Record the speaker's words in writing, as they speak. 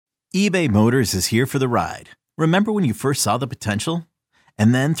eBay Motors is here for the ride. Remember when you first saw the potential?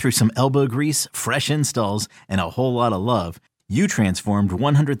 And then through some elbow grease, fresh installs, and a whole lot of love, you transformed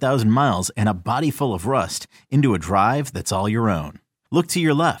 100,000 miles and a body full of rust into a drive that's all your own. Look to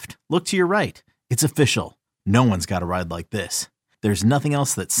your left. Look to your right. It's official. No one's got a ride like this. There's nothing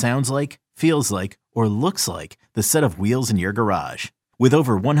else that sounds like, feels like, or looks like the set of wheels in your garage. With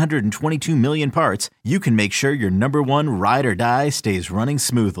over 122 million parts, you can make sure your number one ride or die stays running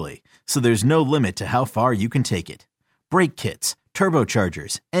smoothly. So there's no limit to how far you can take it. Brake kits,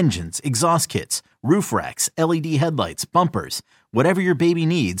 turbochargers, engines, exhaust kits, roof racks, LED headlights, bumpers, whatever your baby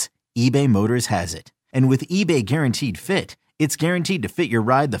needs, eBay Motors has it. And with eBay Guaranteed Fit, it's guaranteed to fit your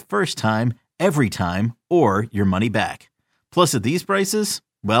ride the first time, every time, or your money back. Plus at these prices,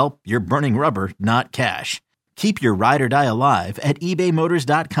 well, you're burning rubber, not cash. Keep your ride or die alive at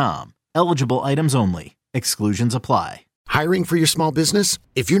ebaymotors.com. Eligible items only. Exclusions apply. Hiring for your small business?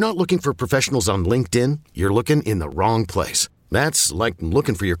 If you're not looking for professionals on LinkedIn, you're looking in the wrong place. That's like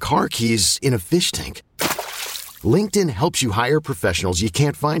looking for your car keys in a fish tank. LinkedIn helps you hire professionals you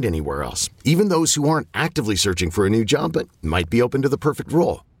can't find anywhere else, even those who aren't actively searching for a new job but might be open to the perfect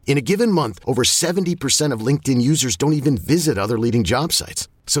role. In a given month, over 70% of LinkedIn users don't even visit other leading job sites.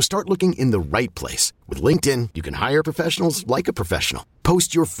 So start looking in the right place. With LinkedIn, you can hire professionals like a professional.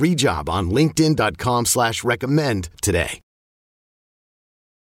 Post your free job on linkedin.com/recommend today.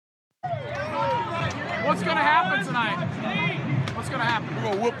 What's going to happen tonight? What's going to happen? We're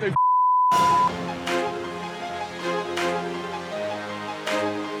going to whoop their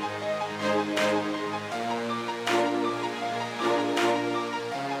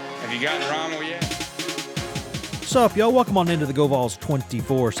Have you gotten Rommel yet? What's up, y'all? Welcome on into the Go Vols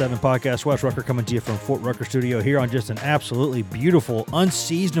 24/7 podcast. Wes Rucker coming to you from Fort Rucker Studio here on just an absolutely beautiful,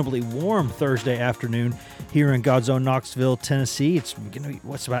 unseasonably warm Thursday afternoon here in God's own Knoxville, Tennessee. It's going to be,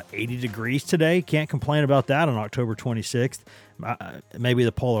 about 80 degrees today? Can't complain about that on October 26th. Maybe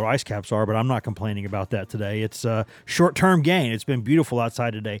the polar ice caps are, but I'm not complaining about that today. It's a short-term gain. It's been beautiful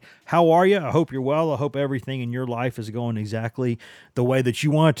outside today. How are you? I hope you're well. I hope everything in your life is going exactly the way that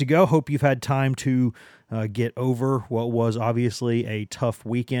you want it to go. Hope you've had time to get over what was obviously a tough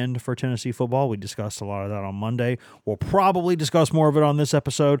weekend for Tennessee football. We discussed a lot of that on Monday. We'll probably discuss more of it on this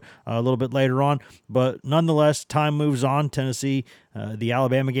episode a little bit later on. But nonetheless, time moves on. Tennessee, the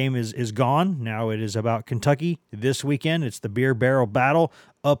Alabama game is gone. Now it is about Kentucky this weekend. It's the beer barrel battle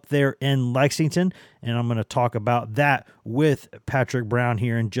up there in Lexington. And I'm going to talk about that with Patrick Brown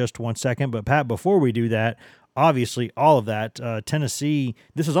here in just 1 second. But Pat, before we do that, obviously, all of that, Tennessee,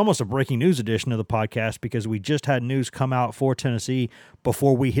 this is almost a breaking news edition of the podcast because we just had news come out for Tennessee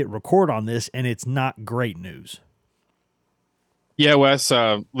before we hit record on this, and it's not great news. Yeah, Wes,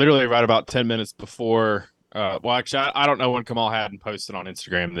 literally right about 10 minutes before, actually, I don't know when Kamal Hadden posted on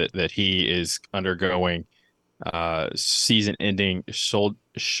Instagram that he is undergoing season-ending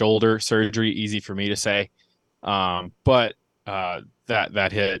shoulder surgery, easy for me to say, but that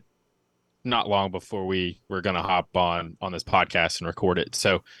hit not long before we were going to hop on this podcast and record it.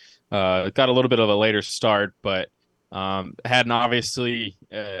 So it got a little bit of a later start, but Hadden obviously,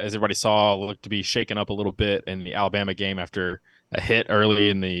 as everybody saw, looked to be shaken up a little bit in the Alabama game after a hit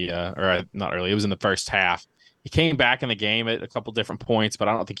early in the, or not early, it was in the first half. He came back in the game at a couple different points, but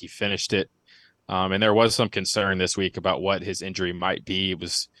I don't think he finished it. And there was some concern this week about what his injury might be. It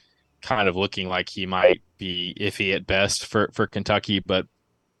was kind of looking like he might be iffy at best for Kentucky, but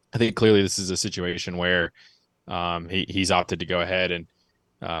I think clearly this is a situation where he's opted to go ahead and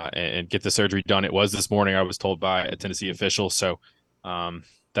get the surgery done. It was this morning, I was told by a Tennessee official. So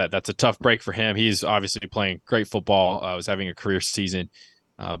that's a tough break for him. He's obviously playing great football. Was having a career season.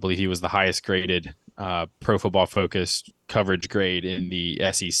 I believe he was the highest graded Pro Football Focus coverage grade in the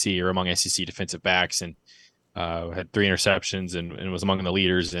SEC or among SEC defensive backs, and had 3 interceptions and was among the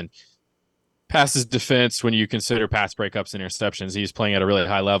leaders and passes defense when you consider pass breakups and interceptions. He's playing at a really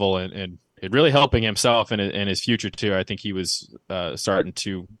high level and really helping himself and his future too. I think he was starting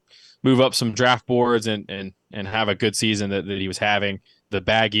to move up some draft boards and have a good season that he was having. The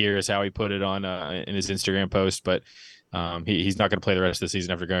bag year is how he put it on in his Instagram post, but he's not going to play the rest of the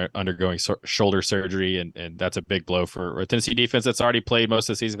season after undergoing shoulder surgery, and that's a big blow for a Tennessee defense that's already played most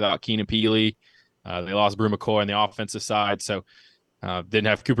of the season without Keenan Peely. They lost Brew McCoy on the offensive side, so didn't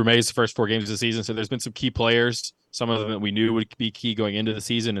have Cooper Mays the first 4 games of the season. So there's been some key players, some of them that we knew would be key going into the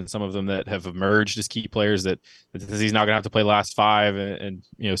season, and some of them that have emerged as key players that he's not going to have to play last 5 and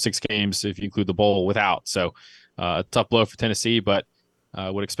 6 games if you include the bowl without. So a tough blow for Tennessee, but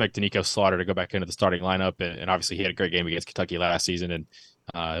would expect Nico Slaughter to go back into the starting lineup. And obviously he had a great game against Kentucky last season and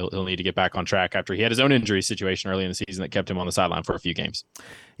He'll need to get back on track after he had his own injury situation early in the season that kept him on the sideline for a few games.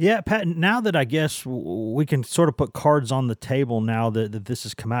 Yeah, Pat, now that I guess we can sort of put cards on the table now that this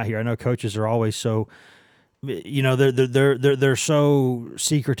has come out here. I know coaches are always so, they're so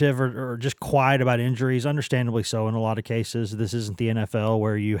secretive or just quiet about injuries, understandably so in a lot of cases. This isn't the NFL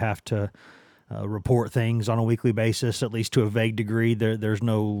where you have to report things on a weekly basis, at least to a vague degree. There's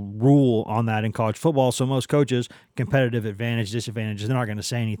no rule on that in college football. So most coaches, competitive advantage, disadvantages, they're not going to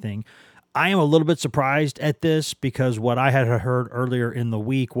say anything. I am a little bit surprised at this because what I had heard earlier in the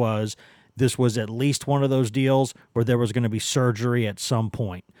week was this was at least one of those deals where there was going to be surgery at some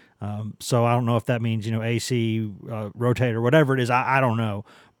point. So I don't know if that means, AC, rotator, whatever it is. I don't know.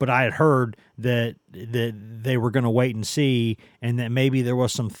 But I had heard that they were going to wait and see, and that maybe there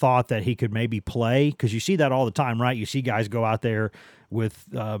was some thought that he could maybe play, because you see that all the time, right? You see guys go out there with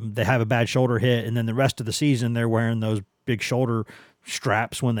they have a bad shoulder hit, and then the rest of the season they're wearing those big shoulder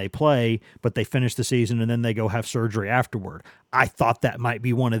straps when they play, but they finish the season and then they go have surgery afterward. I thought that might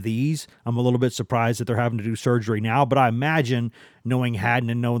be one of these. I'm a little bit surprised that they're having to do surgery now, but I imagine, knowing Haddon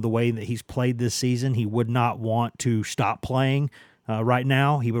and knowing the way that he's played this season, he would not want to stop playing right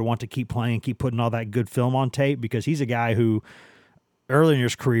now. He would want to keep playing and keep putting all that good film on tape, because he's a guy who early in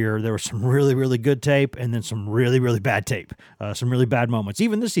his career, there was some really, really good tape and then some really, really bad tape, some really bad moments.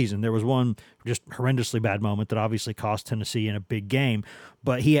 Even this season, there was one just horrendously bad moment that obviously cost Tennessee in a big game.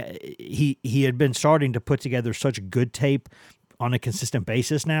 But he had been starting to put together such good tape on a consistent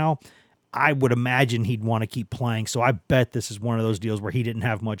basis now. I would imagine he'd want to keep playing. So I bet this is one of those deals where he didn't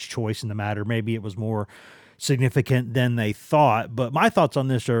have much choice in the matter. Maybe it was more significant than they thought. But my thoughts on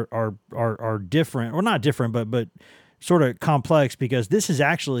this are different, or not different, but sort of complex, because this is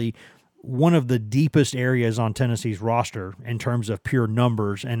actually one of the deepest areas on Tennessee's roster in terms of pure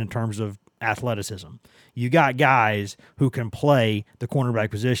numbers and in terms of athleticism. You got guys who can play the cornerback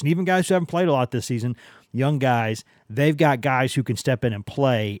position, even guys who haven't played a lot this season, young guys. They've got guys who can step in and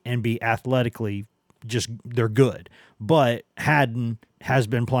play and be athletically they're good. But Haddon has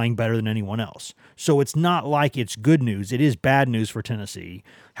been playing better than anyone else. So it's not like it's good news. It is bad news for Tennessee.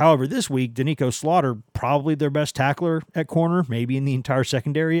 However, this week, Danico Slaughter, probably their best tackler at corner, maybe in the entire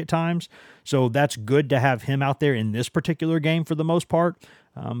secondary at times. So that's good to have him out there in this particular game for the most part.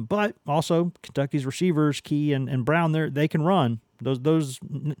 But also Kentucky's receivers, Key and Brown, they can run. Those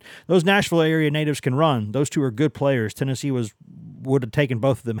Nashville area natives can run. Those two are good players. Tennessee would have taken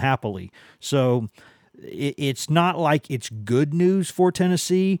both of them happily. So it's not like it's good news for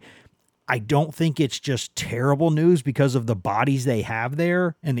Tennessee. I don't think it's just terrible news because of the bodies they have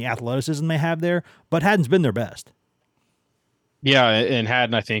there and the athleticism they have there, but Haddon's been their best. Yeah, and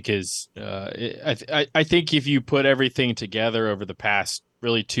Haddon, I think, is I think if you put everything together over the past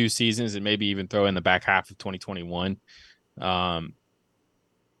really 2 seasons, and maybe even throw in the back half of 2021,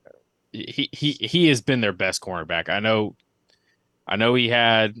 he has been their best cornerback. I know he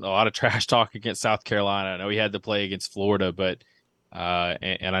had a lot of trash talk against South Carolina. I know he had to play against Florida, but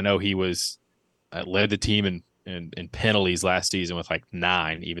and I know he was led the team in penalties last season with like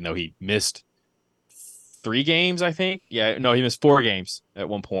 9, even though he missed 3 games, I think. Yeah, no, he missed 4 games at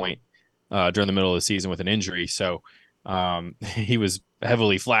one point during the middle of the season with an injury. So he was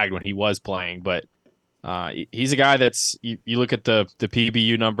heavily flagged when he was playing, but he's a guy that's you look at the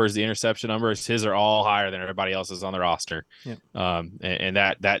PBU numbers, the interception numbers, his are all higher than everybody else's on the roster. Yep. And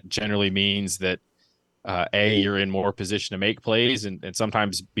that generally means that A, you're in more position to make plays, and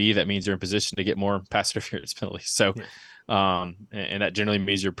sometimes B, that means you're in position to get more pass interference penalties. So and that generally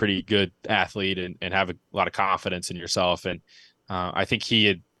means you're a pretty good athlete and have a lot of confidence in yourself. And I think he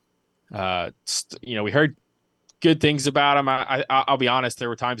had we heard good things about him. I'll be honest, there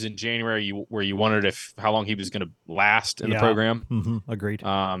were times in January where you wondered how long he was going to last in the program. Mm-hmm. Agreed.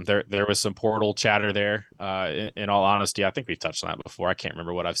 There was some portal chatter there. In all honesty, I think we've touched on that before. I can't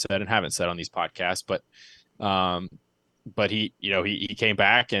remember what I've said and haven't said on these podcasts, but he came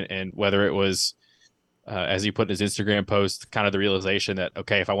back, and whether it was as he put in his Instagram post, kind of the realization that,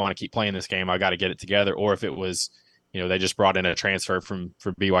 okay, if I want to keep playing this game, I got to get it together, or if it was, they just brought in a transfer from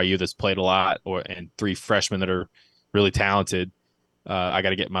BYU that's played a lot, and 3 freshmen that are really talented. I got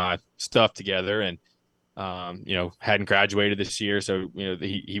to get my stuff together, and hadn't graduated this year, so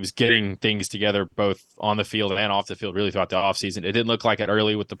he was getting things together both on the field and off the field really throughout the offseason. It didn't look like it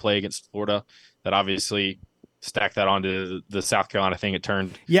early with the play against Florida. That obviously stacked that onto the South Carolina thing. It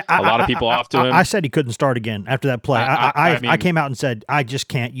turned a lot of people off to him. I said he couldn't start again after that play. I came out and said, I just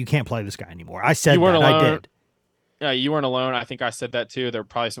can't. You can't play this guy anymore. I said that. Alone. I did. Yeah, you weren't alone. I think I said that too. There were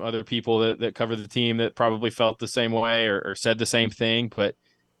probably some other people that covered the team that probably felt the same way or said the same thing. But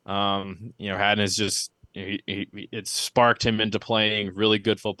Haddon is just it sparked him into playing really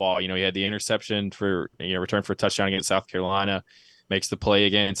good football. He had the interception for return for a touchdown against South Carolina, makes the play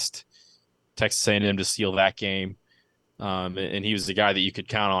against Texas A&M to seal that game. And he was the guy that you could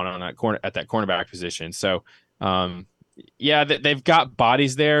count on that cornerback position. So, they've got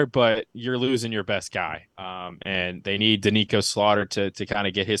bodies there, but you're losing your best guy. And they need Danico Slaughter to kind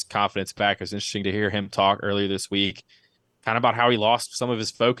of get his confidence back. It was interesting to hear him talk earlier this week, kind of about how he lost some of his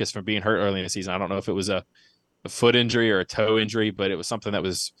focus from being hurt early in the season. I don't know if it was a foot injury or a toe injury, but it was something that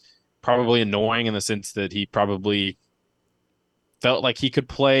was probably annoying in the sense that he probably felt like he could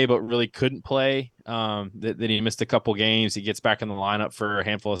play, but really couldn't play. That he missed a couple games. He gets back in the lineup for a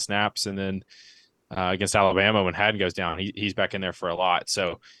handful of snaps, and then against Alabama when Haddon goes down, he's back in there for a lot.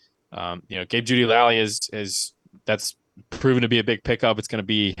 So, Gabe Jeudy-Lally is that's proven to be a big pickup. It's going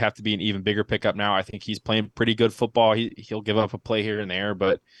to have to be an even bigger pickup now. I think he's playing pretty good football. He'll give up a play here and there,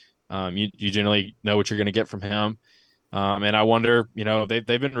 but you generally know what you're going to get from him. And I wonder, they've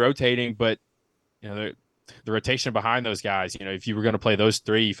been rotating, but the rotation behind those guys, if you were going to play those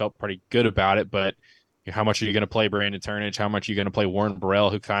three, you felt pretty good about it, but how much are you going to play Brandon Turnage? How much are you going to play Warren Burrell,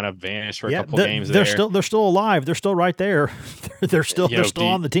 who kind of vanished for a couple games they're still alive. They're still right there. they're still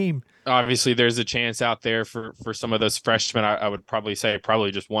on the team. Obviously, there's a chance out there for some of those freshmen. I would probably say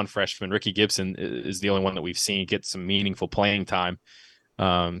just one freshman. Ricky Gibson is the only one that we've seen get some meaningful playing time.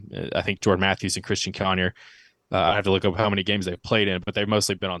 I think Jordan Matthews and Christian Conyer. I have to look up how many games they've played in, but they've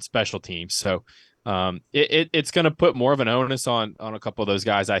mostly been on special teams. So it's going to put more of an onus on a couple of those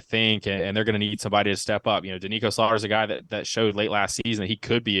guys, I think, and they're going to need somebody to step up. Danico Slaughter is a guy that showed late last season that he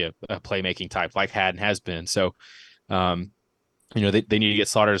could be a playmaking type like Haddon has been. So, they need to get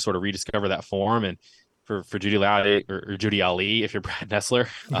Slaughter to sort of rediscover that form, and for Jeudy-Lally or Judy Ali, if you're Brad Nessler,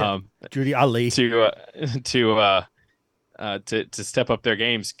 Judy Ali to step up their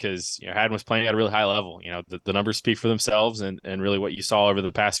games, because Haddon was playing at a really high level. The numbers speak for themselves, and really what you saw over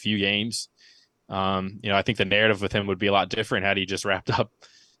the past few games. I think the narrative with him would be a lot different had he just wrapped up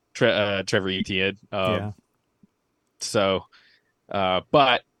Trevor Etienne. So,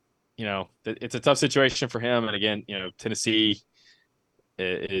 but it's a tough situation for him. And again, Tennessee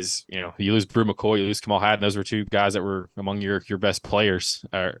is, you lose Brew McCoy, you lose Kamal Haddon. Those were two guys that were among your best players,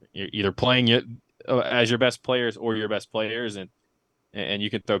 or either playing it as your best players or your best players. And you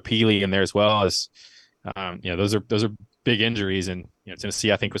can throw Peely in there as well as, those are big injuries. And,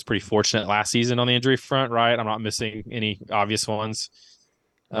 Tennessee, I think, was pretty fortunate last season on the injury front, right? I'm not missing any obvious ones.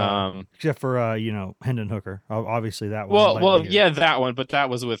 Except for, Hendon Hooker. Obviously that one. Well, yeah, that one, but that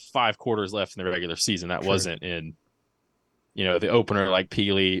was with 5 quarters left in the regular season. That wasn't in, the opener like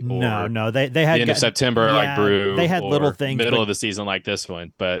Peely, or no, they had the end of September like Brew. They had little things, middle of the season like this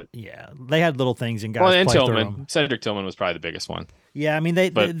one, but they had little things and guys. And played Tillman, through them. Cedric Tillman was probably the biggest one. Yeah, I mean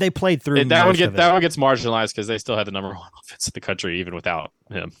they played through that one gets marginalized because they still had the number 1 offense in the country even without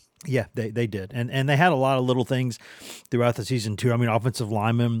him. Yeah, they did, and they had a lot of little things throughout the season too. I mean, offensive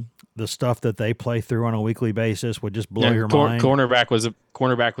linemen, the stuff that they play through on a weekly basis would just blow your mind. Cornerback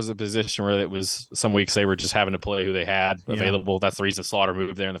was a position where it was some weeks they were just having to play who they had available. That's the reason Slaughter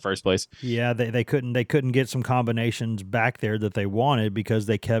moved there in the first place. Yeah, they couldn't get some combinations back there that they wanted because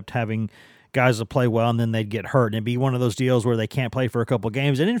they kept having guys that play well and then they'd get hurt. And it'd be one of those deals where they can't play for a couple of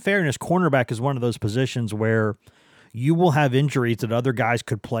games. And in fairness, cornerback is one of those positions where you will have injuries that other guys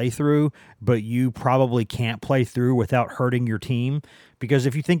could play through, but you probably can't play through without hurting your team. Because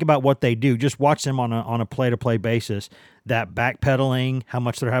if you think about what they do, just watch them on a play-to-play basis, that backpedaling, how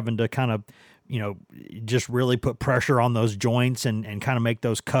much they're having to kind of, just really put pressure on those joints and kind of make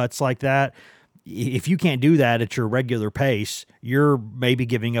those cuts like that. If you can't do that at your regular pace, you're maybe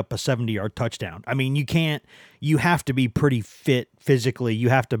giving up a 70-yard touchdown. I mean, you have to be pretty fit physically. You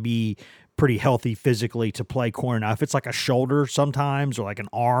have to be pretty healthy physically to play corner. Now, if it's like a shoulder sometimes or like an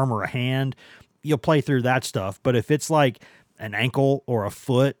arm or a hand, you'll play through that stuff. But if it's like an ankle or a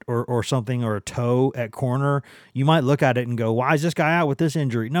foot or something or a toe at corner, you might look at it and go, why is this guy out with this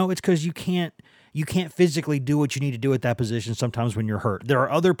injury? No, it's because you can't physically do what you need to do at that position sometimes when you're hurt. There are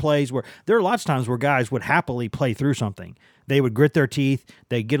other plays where there are lots of times where guys would happily play through something. They would grit their teeth.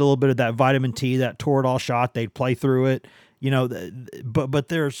 They'd get a little bit of that vitamin T, that Toradol shot. They'd play through it. But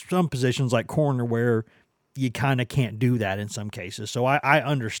there's some positions like corner where you kind of can't do that in some cases. So I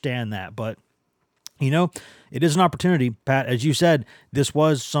understand that, but it is an opportunity, Pat. As you said, this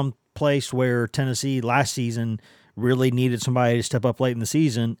was some place where Tennessee last season really needed somebody to step up late in the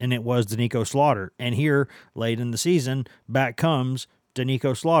season, and it was Danico Slaughter. And here, late in the season, back comes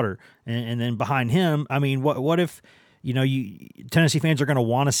Danico Slaughter. And then behind him, I mean, what if Tennessee fans are going to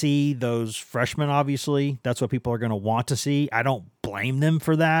want to see those freshmen, obviously. That's what people are going to want to see. I don't blame them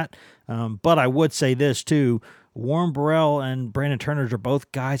for that. But I would say this too. Warren Burrell and Brandon Turner are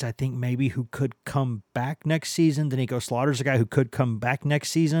both guys I think maybe who could come back next season. Danico Slaughter's a guy who could come back next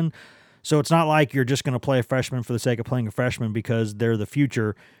season. So it's not like you're just going to play a freshman for the sake of playing a freshman because they're the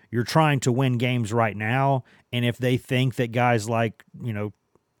future. You're trying to win games right now, and if they think that guys like,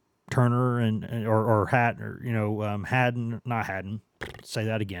 Turner or Haddon, not Haddon, say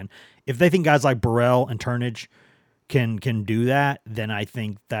that again. If they think guys like Burrell and Turnage can do that, then I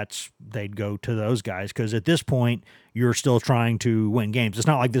think they'd go to those guys, because at this point you're still trying to win games. It's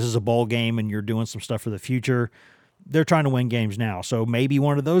not like this is a bowl game and you're doing some stuff for the future. They're trying to win games now. So maybe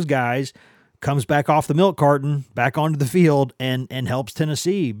one of those guys comes back off the milk carton, back onto the field, and helps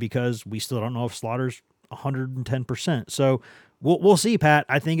Tennessee, because we still don't know if Slaughter's 110%. So we'll see, Pat.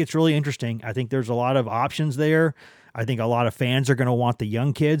 I think it's really interesting. I think there's a lot of options there. I think a lot of fans are going to want the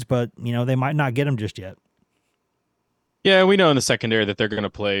young kids, but they might not get them just yet. Yeah, we know in the secondary that they're going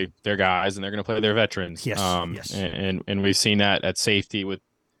to play their guys and they're going to play their veterans. Yes, yes. And we've seen that at safety with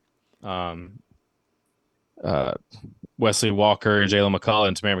Wesley Walker, Jalen McCullough,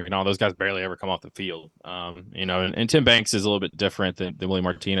 and Tamara McDonald. Those guys barely ever come off the field. And Tim Banks is a little bit different than Willie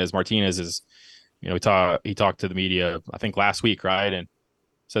Martinez. Martinez is, he talked to the media, I think last week, right? And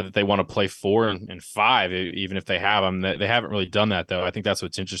said that they want to play 4 and 5, even if they have them. They haven't really done that, though. I think that's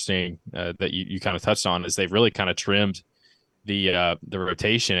what's interesting that you kind of touched on, is they've really kind of trimmed the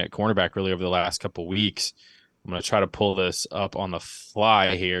rotation at cornerback really over the last couple of weeks. I'm going to try to pull this up on the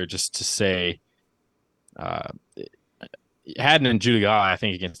fly here just to say Haddon and Judy, I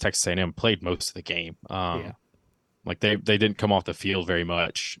think, against Texas A&M played most of the game. Like they didn't come off the field very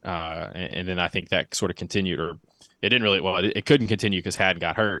much. And then I think that sort of continued, or it didn't really, well, it couldn't continue because Haddon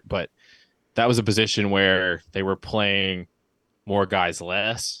got hurt, but that was a position where they were playing more guys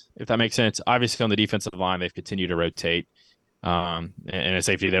less, if that makes sense. Obviously on the defensive line, they've continued to rotate. And at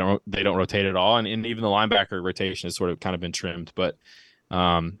safety, they don't rotate at all. And even the linebacker rotation has sort of kind of been trimmed, but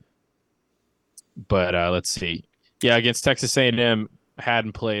let's see. Yeah, against Texas A&M,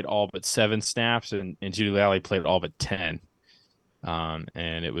 Haddon played all but 7 snaps, and Judy Lally played all but 10.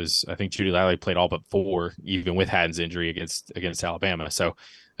 And it was, I think Judy Lally played all but 4, even with Haddon's injury against Alabama. So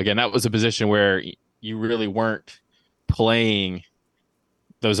again, that was a position where you really weren't playing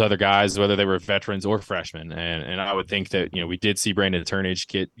those other guys, whether they were veterans or freshmen. And I would think that, we did see Brandon Turnage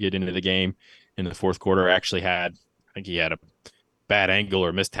get into the game in the fourth quarter. Actually I think he had a bad angle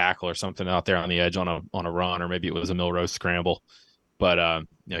or missed tackle or something out there on the edge on a run, or maybe it was a Milrose scramble. But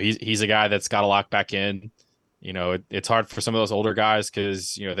he's a guy that's got to lock back in. It's hard for some of those older guys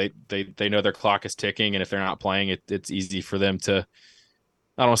because they know their clock is ticking, and if they're not playing, it's easy for them to,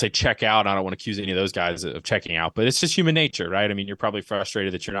 I don't want to say check out. I don't want to accuse any of those guys of checking out, but it's just human nature, right? I mean, you're probably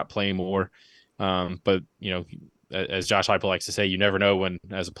frustrated that you're not playing more, but as Josh Heupel likes to say, you never know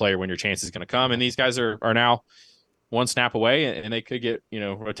as a player when your chance is going to come, and these guys are now one snap away, and they could get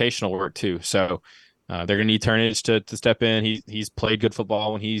rotational work too. So they're going to need Turnage to step in. He's played good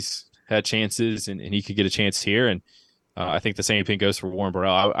football when he's had chances, and he could get a chance here. And I think the same thing goes for Warren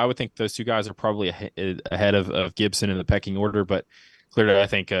Burrell. I would think those two guys are probably ahead of Gibson in the pecking order, but clearly I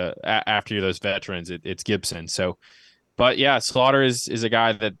think after those veterans, it's Gibson. So, but yeah, Slaughter is a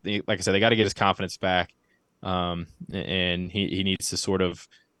guy that, like I said, they got to get his confidence back, and he needs to sort of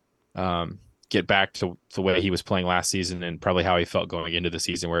get back to the way he was playing last season, and probably how he felt going into the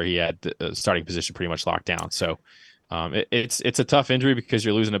season, where he had the starting position pretty much locked down. So it's a tough injury because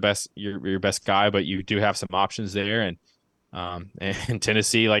you're losing your best guy, but you do have some options there. And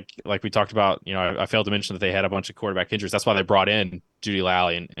Tennessee, like we talked about, I failed to mention that they had a bunch of quarterback injuries. That's why they brought in Judy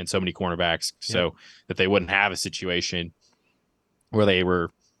Lally and so many cornerbacks, so that they wouldn't have a situation where they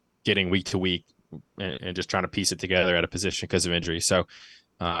were getting week to week and just trying to piece it together at a position because of injury. So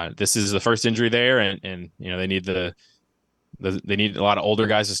this is the first injury there, and they need they need a lot of older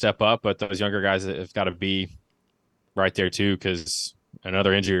guys to step up, but those younger guys have got to be right there too, because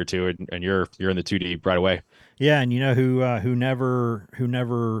another injury or two, and you're in the 2 deep right away. Yeah, and who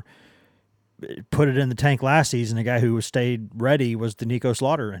never put it in the tank last season, the guy who stayed ready was Danico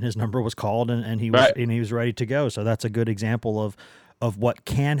Slaughter, and his number was called, and he was and he was ready to go. So that's a good example of what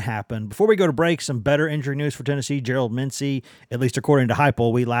can happen. Before we go to break, some better injury news for Tennessee. Gerald Mincey, at least according to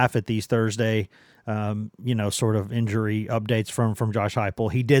Heupel, we laugh at these Thursday, sort of injury updates from Josh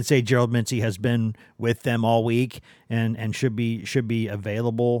Heupel. He did say Gerald Mincey has been with them all week and should be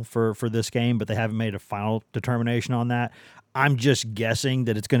available for this game, but they haven't made a final determination on that. I'm just guessing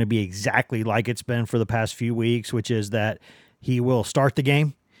that it's going to be exactly like it's been for the past few weeks, which is that he will start the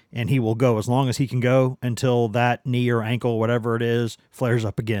game. and he will go as long as he can go until that knee or ankle, whatever it is, flares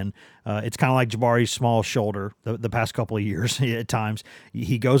up again. It's kind of like Jabari's small shoulder the past couple of years at times.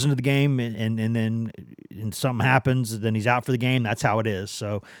 He goes into the game and then something happens, then he's out for the game. That's how it is.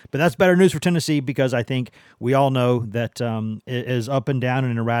 So, but that's better news for Tennessee, because I think we all know that as up and down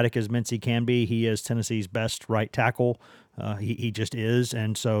and erratic as Mincy can be, he is Tennessee's best right tackle. He just is.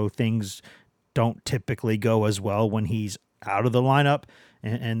 And so things don't typically go as well when he's out of the lineup.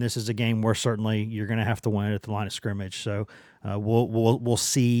 And this is a game where certainly you're going to have to win at the line of scrimmage. So we'll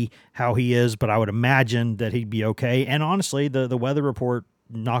see how he is, but I would imagine that he'd be okay. And honestly, the weather report,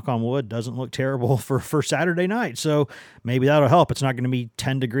 knock on wood, doesn't look terrible for Saturday night. So maybe that'll help. It's not going to be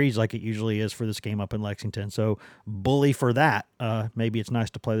 10 degrees like it usually is for this game up in Lexington. So bully for that. Maybe it's nice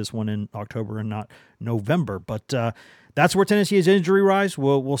to play this one in October and not November. But that's where Tennessee is injury-wise.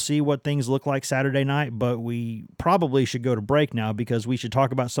 We'll see what things look like Saturday night, but we probably should go to break now, because we should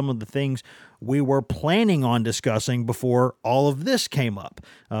talk about some of the things we were planning on discussing before all of this came up.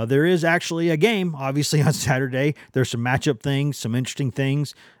 There is actually a game, obviously, on Saturday. There's some matchup things, some interesting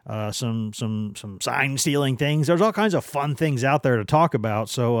things, some sign-stealing things. There's all kinds of fun things out there to talk about.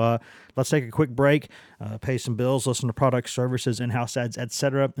 So let's take a quick break, pay some bills, listen to products, services, in-house ads,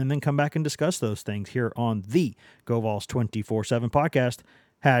 etc., and then come back and discuss those things here on the Go Vols 24/7 podcast.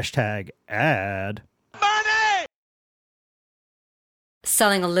 #ad. Money!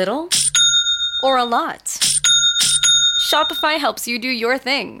 Selling a little or a lot? Shopify helps you do your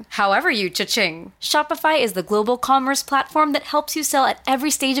thing, however you cha-ching. Shopify is the global commerce platform that helps you sell at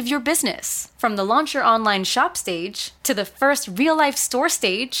every stage of your business. From the launch your online shop stage, to the first real-life store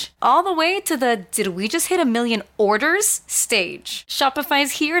stage, all the way to the did we just hit 1 million orders stage.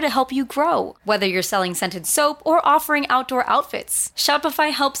 Shopify's here to help you grow. Whether you're selling scented soap or offering outdoor outfits,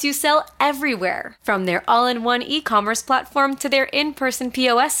 Shopify helps you sell everywhere. From their all-in-one e-commerce platform to their in-person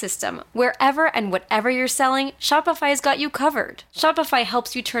POS system, wherever and whatever you're selling, Shopify's got you covered. Shopify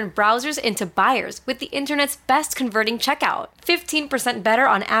helps you turn browsers into buyers with the internet's best converting checkout. 15% better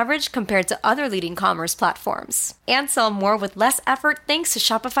on average compared to other leading commerce platforms. And sell more with less effort thanks to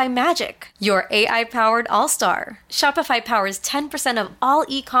Shopify Magic, your AI-powered all-star. Shopify powers 10% of all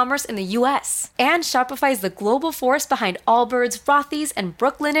e-commerce in the US. And Shopify is the global force behind Allbirds, Rothy's, and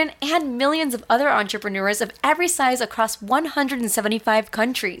Brooklinen, and millions of other entrepreneurs of every size across 175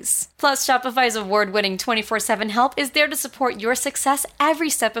 countries. Plus, Shopify's award-winning 24/7 help is there to support your success every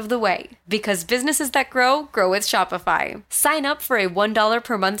step of the way. Because businesses that grow with Shopify. Sign up for a $1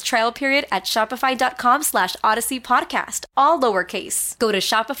 per month trial period at shopify.com/Odyssey Podcast, all lowercase. Go to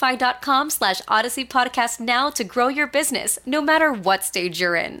shopify.com/Odyssey Podcast now to grow your business, no matter what stage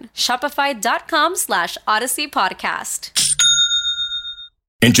you're in. Shopify.com/Odyssey Podcast.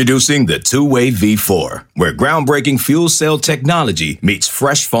 Introducing the two-way V4, where groundbreaking fuel cell technology meets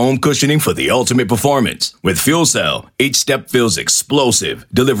fresh foam cushioning for the ultimate performance. With fuel cell, each step feels explosive,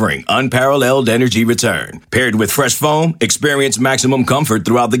 delivering unparalleled energy return. Paired with fresh foam, experience maximum comfort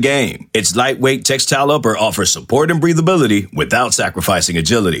throughout the game. Its lightweight textile upper offers support and breathability without sacrificing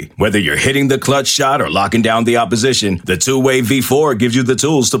agility. Whether you're hitting the clutch shot or locking down the opposition, the two-way V4 gives you the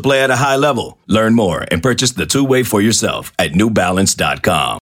tools to play at a high level. Learn more and purchase the two-way for yourself at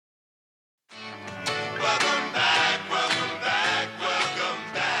newbalance.com.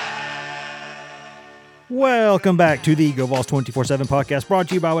 Welcome back to the Go Vols 24/7 podcast, brought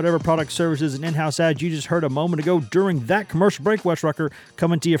to you by whatever products, services, and in-house ads you just heard a moment ago during that commercial break. Wes Rucker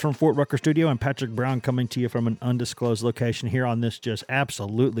coming to you from Fort Rucker Studio, and Patrick Brown coming to you from an undisclosed location here on this just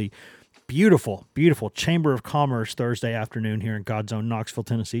absolutely beautiful, beautiful Chamber of Commerce Thursday afternoon here in God's own Knoxville,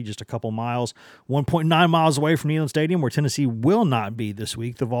 Tennessee, just a couple miles, 1.9 miles away from Neyland Stadium, where Tennessee will not be this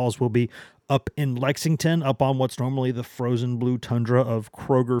week. The Vols will be up in Lexington, up on what's normally the frozen blue tundra of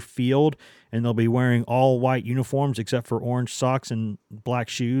Kroger Field, and they'll be wearing all white uniforms except for orange socks and black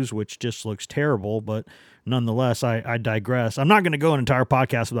shoes, which just looks terrible, but nonetheless, I digress. I'm not going to go an entire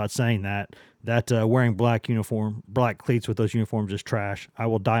podcast without saying that wearing black cleats with those uniforms is trash. I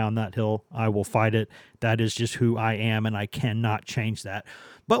will die on that hill. I will fight it. That is just who I am, and I cannot change that.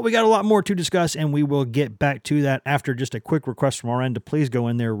 But we got a lot more to discuss, and we will get back to that after just a quick request from our end to please go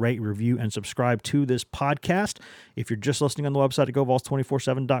in there, rate, review, and subscribe to this podcast. If you're just listening on the website at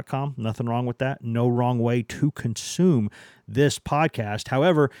govols247.com, nothing wrong with that. No wrong way to consume this podcast.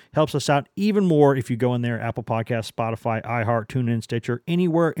 However, helps us out even more if you go in there, Apple Podcasts, Spotify, iHeart, TuneIn, Stitcher,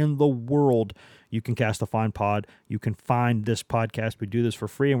 anywhere in the world you can cast a fine pod. You can find this podcast. We do this for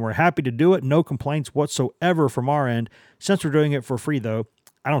free, and we're happy to do it. No complaints whatsoever from our end. Since we're doing it for free, though,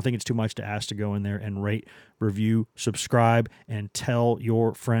 I don't think it's too much to ask to go in there and rate, review, subscribe, and tell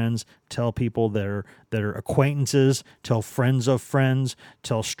your friends, tell people that are acquaintances, tell friends of friends,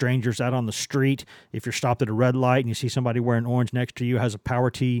 tell strangers out on the street. If you're stopped at a red light and you see somebody wearing orange next to you, has a Power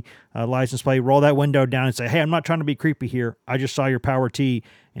T license plate, roll that window down and say, hey, I'm not trying to be creepy here. I just saw your Power T,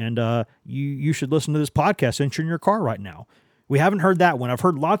 and you should listen to this podcast since you're in your car right now. We haven't heard that one. I've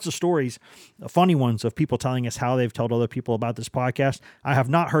heard lots of stories, funny ones, of people telling us how they've told other people about this podcast. I have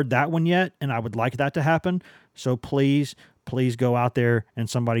not heard that one yet, and I would like that to happen. So please go out there and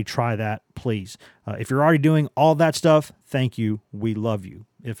somebody try that, please. If you're already doing all that stuff, thank you. We love you.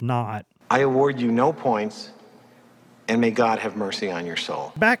 If not, I award you no points, and may God have mercy on your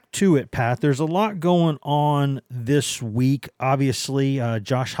soul. Back to it, Pat. There's a lot going on this week. Obviously,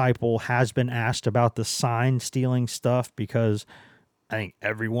 Josh Heupel has been asked about the sign-stealing stuff because I think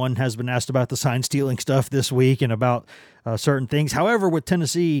everyone has been asked about the sign-stealing stuff this week and about certain things. However, with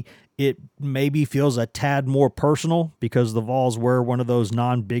Tennessee, it maybe feels a tad more personal because the Vols were one of those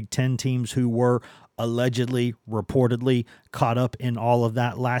non-Big Ten teams who were allegedly, reportedly caught up in all of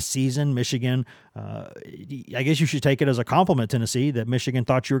that last season. Michigan, I guess you should take it as a compliment, Tennessee, that Michigan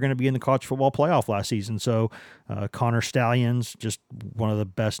thought you were going to be in the college football playoff last season. So Connor Stallions, just one of the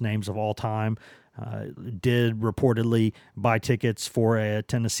best names of all time, did reportedly buy tickets for a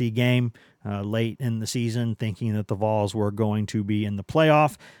Tennessee game late in the season, thinking that the Vols were going to be in the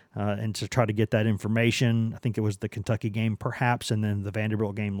playoff, and to try to get that information. I think it was the Kentucky game perhaps, and then the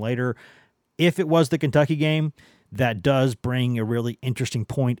Vanderbilt game later. If it was the Kentucky game, that does bring a really interesting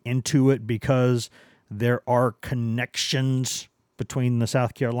point into it because there are connections between the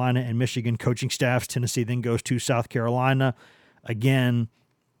South Carolina and Michigan coaching staffs. Tennessee then goes to South Carolina. Again,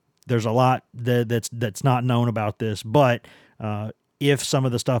 there's a lot that's not known about this, but if some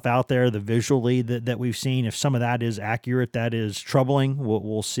of the stuff out there, the visually that we've seen, if some of that is accurate, that is troubling.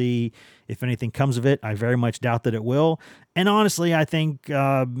 We'll see if anything comes of it. I very much doubt that it will. And honestly, I think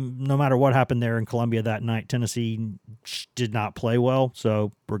no matter what happened there in Columbia that night, Tennessee did not play well.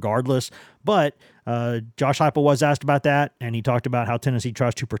 So regardless, but Josh Heupel was asked about that, and he talked about how Tennessee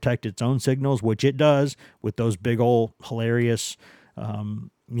tries to protect its own signals, which it does with those big old hilarious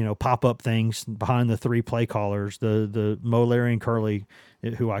pop-up things behind the three play callers, the Mo, Larry, and Curly,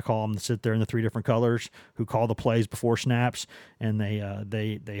 who I call them, sit there in the three different colors, who call the plays before snaps, and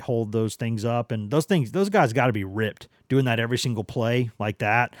they hold those things up, and those guys got to be ripped doing that every single play like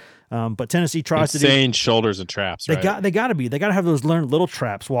that. But Tennessee tries to do insane shoulders and traps. They got to have those little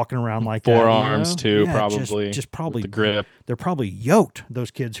traps walking around like forearms that. Forearms too, probably. Just probably the grip. They're probably yoked,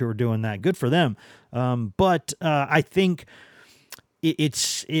 those kids who are doing that. Good for them. But I think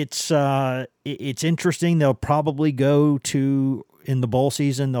it's interesting. They'll probably go to, in the bowl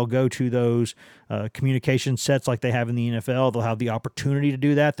season, they'll go to those communication sets like they have in the NFL. They'll have the opportunity to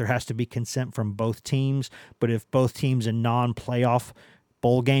do that. There has to be consent from both teams. But if both teams in non-playoff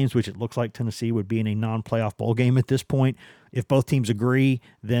bowl games, which it looks like Tennessee would be in a non-playoff bowl game at this point, if both teams agree,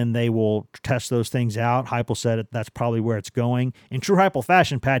 then they will test those things out. Heupel said that's probably where it's going. In true Heupel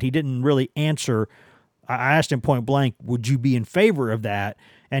fashion, Pat, he didn't really answer. I asked him point blank, would you be in favor of that?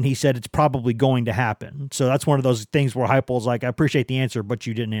 And he said it's probably going to happen. So that's one of those things where Heupel's like, I appreciate the answer, but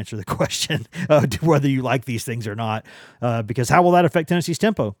you didn't answer the question whether you like these things or not. Because how will that affect Tennessee's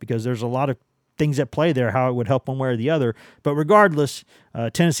tempo? Because there's a lot of things at play there, how it would help one way or the other. But regardless,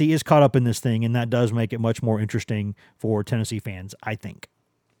 Tennessee is caught up in this thing, and that does make it much more interesting for Tennessee fans, I think.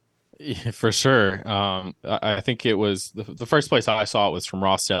 Yeah, for sure. I think it was the first place I saw it was from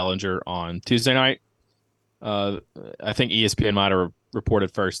Ross Dellinger on Tuesday night. I think ESPN might have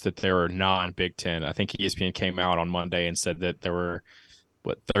reported first that there were non-Big Ten. I think ESPN came out on Monday and said that there were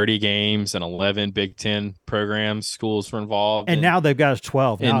 30 games and 11 Big Ten programs, schools were involved. And now they've got us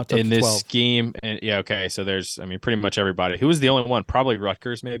 12 in this scheme. And yeah, okay. So there's, pretty much everybody. Who was the only one? Probably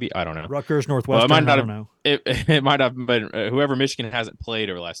Rutgers, maybe. I don't know. Rutgers, Northwestern. I don't know. It might have been whoever Michigan hasn't played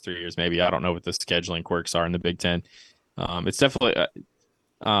over the last 3 years. Maybe, I don't know what the scheduling quirks are in the Big Ten. It's definitely.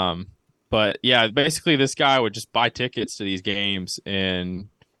 But yeah, basically this guy would just buy tickets to these games in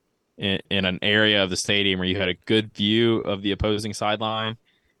an area of the stadium where you had a good view of the opposing sideline.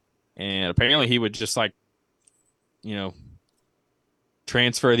 And apparently he would just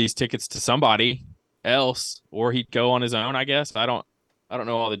transfer these tickets to somebody else, or he'd go on his own, I guess. I don't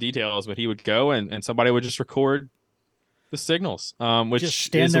know all the details, but he would go and somebody would just record the signals, which just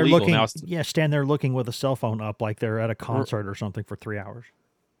stand is there illegal. looking. Stand there looking with a cell phone up like they're at a concert or something for 3 hours.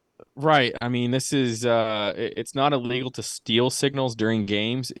 Right. This is it's not illegal to steal signals during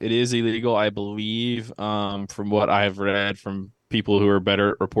games. It is illegal, I believe, from what I've read from people who are better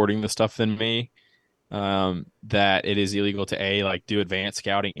at reporting the stuff than me, that it is illegal to like do advanced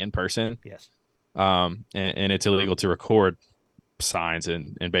scouting in person. Yes. And it's illegal to record signs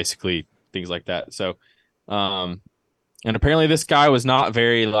and basically things like that. So, and apparently this guy was not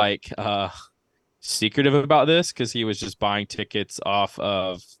very secretive about this, because he was just buying tickets off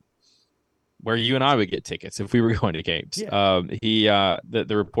of where you and I would get tickets if we were going to games. Yeah.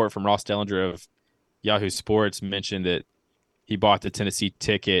 The report from Ross Dellinger of Yahoo Sports mentioned that he bought the Tennessee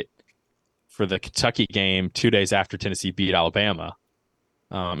ticket for the Kentucky game 2 days after Tennessee beat Alabama,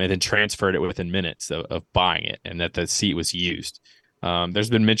 and then transferred it within minutes of buying it, and that the seat was used. There's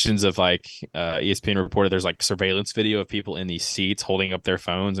been mentions of ESPN reported there's surveillance video of people in these seats holding up their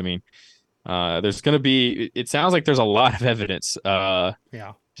phones. I mean, there's going to be, it sounds like there's a lot of evidence to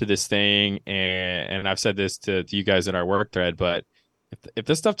this thing. And I've said this to you guys in our work thread, but if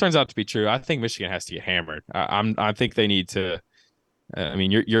this stuff turns out to be true, I think Michigan has to get hammered. I think they need to, I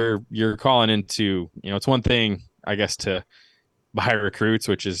mean, you're calling into, it's one thing, I guess, to buy recruits,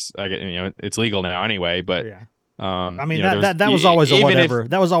 which is, it's legal now anyway, but I mean, that was always a whatever.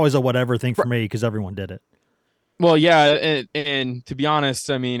 That was always a whatever thing for me, because everyone did it. Well, yeah, and to be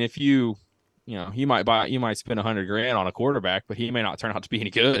honest, I mean, if you might spend $100,000 on a quarterback, but he may not turn out to be any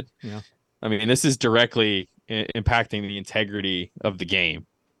good. Yeah. I mean, this is directly impacting the integrity of the game,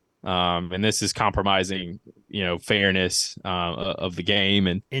 and this is compromising, fairness of the game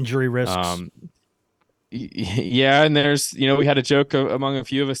and injury risks. Yeah, and there's, we had a joke among a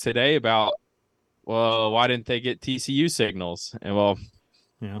few of us today about, well, why didn't they get TCU signals? And well,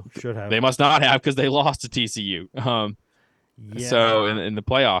 should have. They must not have, because they lost to TCU. So in the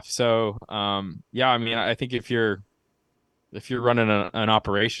playoff. So I mean, I think if you're running an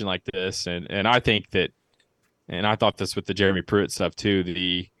operation like this, and I think that, and I thought this with the Jeremy Pruitt stuff too,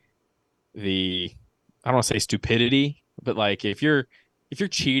 the I don't want to say stupidity, but if you're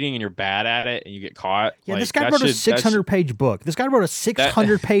cheating and you're bad at it and you get caught. Yeah, this guy wrote a 600-page book. This guy wrote a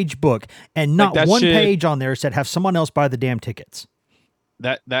 600-page book, and not one page on there said have someone else buy the damn tickets.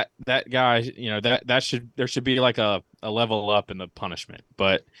 That guy, there should be a level up in the punishment.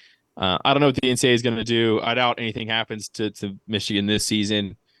 But I don't know what the NCAA is going to do. I doubt anything happens to Michigan this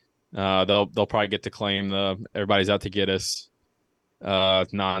season. They'll probably get to claim the everybody's out to get us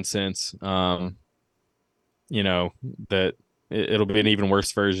nonsense. That it'll be an even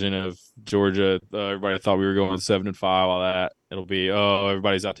worse version of Georgia. Everybody thought we were going 7-5. All that, it'll be,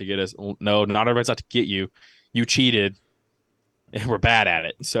 everybody's out to get us. No, not everybody's out to get you. You cheated, and we're bad at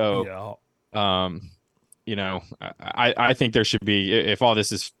it. So, I think there should be, if all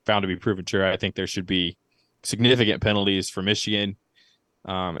this is found to be proven true, I think there should be significant penalties for Michigan.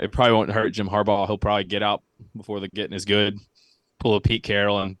 It probably won't hurt Jim Harbaugh. He'll probably get out before the getting is good, pull a Pete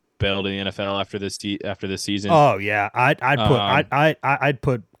Carroll and bail to the NFL after this season. Oh yeah, I'd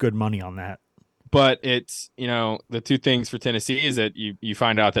put good money on that. But it's, the two things for Tennessee is that you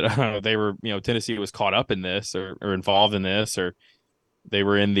find out that they were, Tennessee was caught up in this or involved in this, or they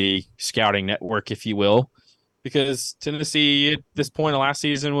were in the scouting network, if you will, because Tennessee at this point of last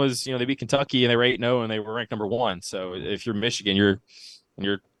season was, they beat Kentucky and they were 8-0 and they were ranked number 1. So if you're Michigan, your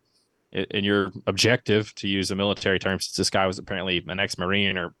objective, to use a military term, since this guy was apparently an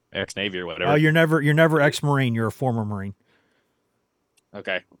ex-Marine or ex-Navy or whatever. Oh, you're never ex-Marine. You're a former Marine.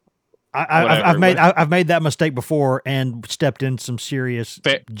 Okay. I've made that mistake before and stepped in some serious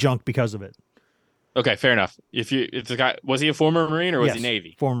junk because of it. Okay, fair enough. If the guy, was he a former Marine or was he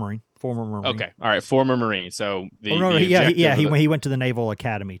Navy? Former Marine. Okay, all right, former Marine. So he went to the Naval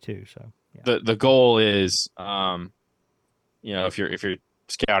Academy too. So the goal is, if you're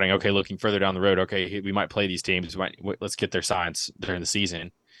scouting, okay, looking further down the road, okay, we might play these teams. Let's get their signs during the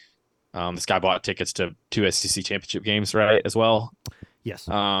season. This guy bought tickets to 2 SEC championship games, right, as well. Yes.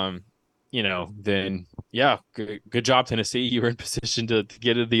 Then good job, Tennessee. You were in position to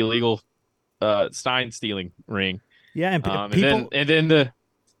get the illegal sign stealing ring. Yeah, and people, and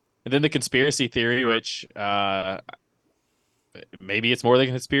then the conspiracy theory, which maybe it's more than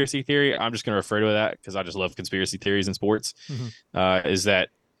a conspiracy theory. I'm just going to refer to that because I just love conspiracy theories in sports. Mm-hmm. Is that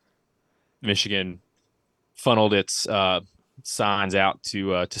Michigan funneled its signs out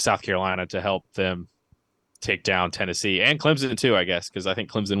to South Carolina to help them take down Tennessee and Clemson too, I guess, because I think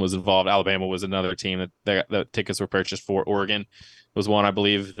Clemson was involved. Alabama was another team that tickets were purchased for. Oregon was one, I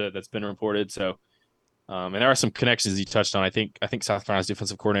believe, that's been reported. So, and there are some connections you touched on. I think South Carolina's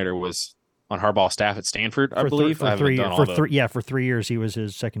defensive coordinator was on Harbaugh's staff at Stanford, I believe. For 3 years he was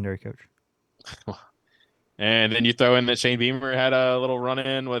his secondary coach. And then you throw in that Shane Beamer had a little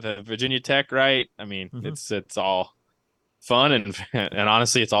run-in with Virginia Tech, right? I mean, mm-hmm. It's all fun and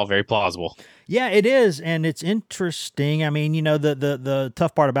honestly, it's all very plausible. Yeah, it is, and it's interesting. I mean, the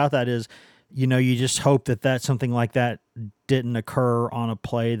tough part about that is you just hope that something like that didn't occur on a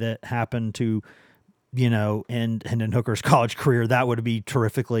play that happened to, end in Hooker's college career. That would be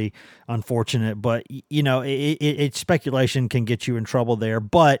terrifically unfortunate. But, it's speculation can get you in trouble there.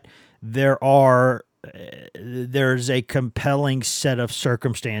 But there's a compelling set of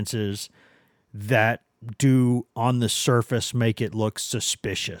circumstances that do on the surface make it look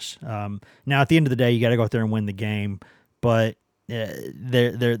suspicious. Now at the end of the day, you got to go out there and win the game, but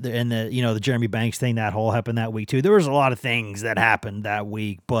the Jeremy Banks thing, that whole happened that week too. There was a lot of things that happened that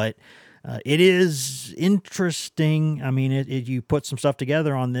week, but it is interesting. I mean, you put some stuff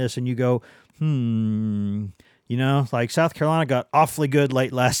together on this and you go, like South Carolina got awfully good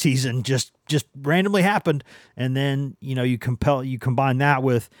late last season, just randomly happened. And then, you combine that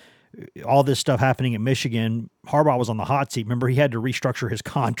with all this stuff happening at Michigan. Harbaugh was on the hot seat. Remember, he had to restructure his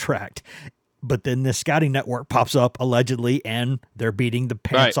contract. But then this scouting network pops up allegedly, and they're beating the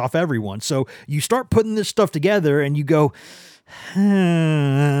pants off everyone. So you start putting this stuff together and you go,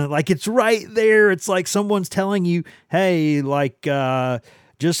 like it's right there. It's like someone's telling you, hey,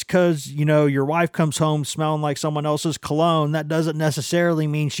 just because, your wife comes home smelling like someone else's cologne, that doesn't necessarily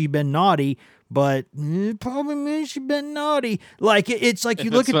mean she's been naughty, but it probably means she's been naughty. Like, it's like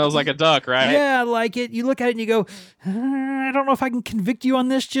you look at it. Smells like a duck, right? Yeah, like it. You look at it and you go, I don't know if I can convict you on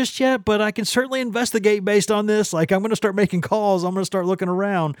this just yet, but I can certainly investigate based on this. Like, I'm going to start making calls. I'm going to start looking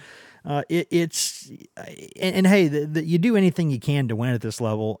around. Hey, you do anything you can to win at this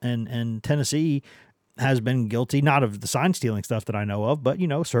level, and Tennessee has been guilty, not of the sign stealing stuff that I know of, but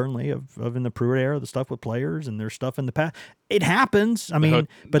certainly of in the Pruitt era, the stuff with players and their stuff in the past. It happens. I mean,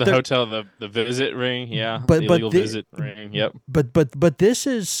 but the hotel, the visit ring, the illegal visit ring. Yep. But this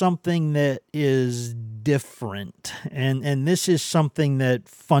is something that is different, and this is something that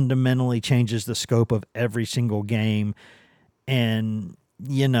fundamentally changes the scope of every single game, and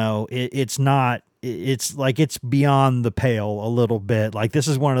it's not. It's like it's beyond the pale a little bit. Like, this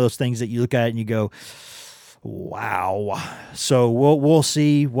is one of those things that you look at and you go, wow. So we'll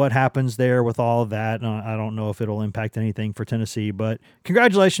see what happens there with all of that. I don't know if it'll impact anything for Tennessee, but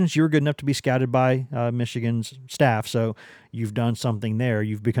congratulations. You were good enough to be scouted by Michigan's staff. So you've done something there.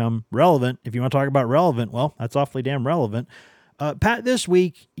 You've become relevant. If you want to talk about relevant, well, that's awfully damn relevant. Pat, this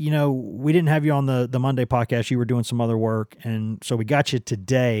week, we didn't have you on the Monday podcast. You were doing some other work. And so we got you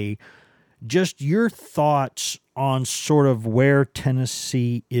today. Just your thoughts on sort of where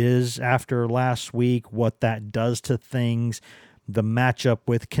Tennessee is after last week, what that does to things, the matchup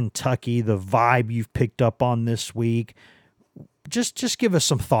with Kentucky, the vibe you've picked up on this week. Just give us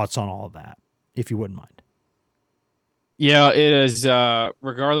some thoughts on all of that, if you wouldn't mind. Yeah, it is.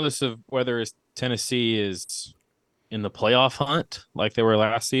 Regardless of whether Tennessee is in the playoff hunt like they were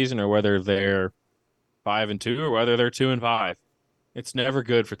last season, or whether they're 5-2, or whether they're 2-5. It's never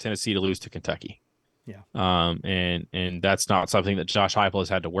good for Tennessee to lose to Kentucky. Yeah. And that's not something that Josh Heupel has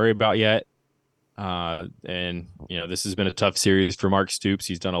had to worry about yet. And this has been a tough series for Mark Stoops.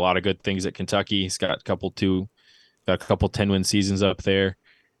 He's done a lot of good things at Kentucky. He's got a couple 10-win seasons up there.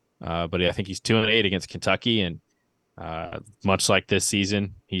 But I think he's 2-8 against Kentucky. And much like this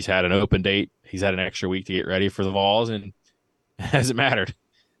season, he's had an open date. He's had an extra week to get ready for the Vols, and it hasn't mattered.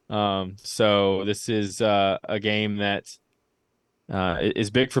 So this is a game that is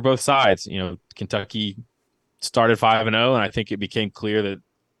big for both sides. Kentucky started 5-0, and I think it became clear that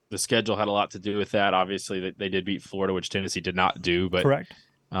the schedule had a lot to do with that. Obviously, they did beat Florida, which Tennessee did not do. But correct.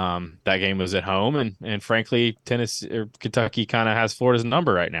 That game was at home, and frankly, Kentucky kind of has Florida's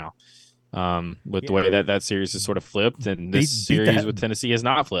number right now. With the way that series is sort of flipped, and this series with Tennessee has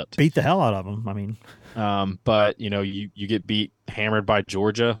not flipped. Beat the hell out of them. I mean, but you get hammered by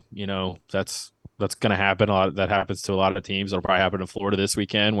Georgia. That's going to happen. That happens to a lot of teams. It'll probably happen in Florida this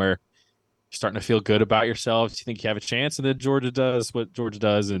weekend, where you're starting to feel good about yourselves. You think you have a chance, and then Georgia does what Georgia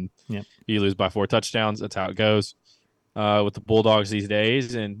does, and you lose by 4 touchdowns. That's how it goes with the Bulldogs these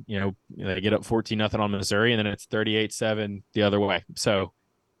days. And they get up 14-0 on Missouri, and then it's 38-7 the other way. So,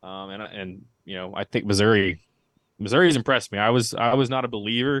 I think Missouri's impressed me. I was not a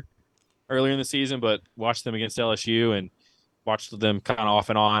believer earlier in the season, but watched them against LSU and watched them kind of off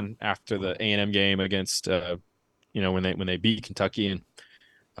and on after the A&M game against, when they beat Kentucky, and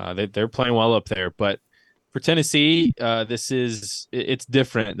they're playing well up there. But for Tennessee, it's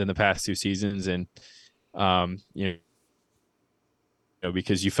different than the past 2 seasons, and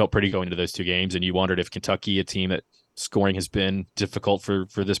because you felt pretty going into those 2 games, and you wondered if Kentucky, a team that scoring has been difficult for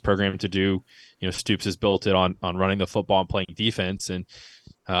this program to do, Stoops has built it on running the football and playing defense, and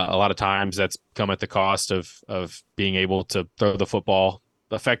a lot of times that's come at the cost of being able to throw the football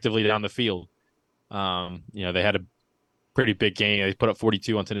effectively down the field. They had pretty big game. They put up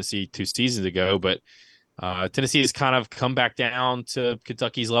 42 on Tennessee 2 seasons ago, but Tennessee has kind of come back down to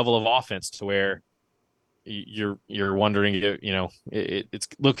Kentucky's level of offense, to where you're wondering, it's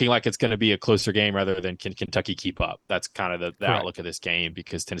looking like it's going to be a closer game rather than can Kentucky keep up. That's kind of the outlook of this game,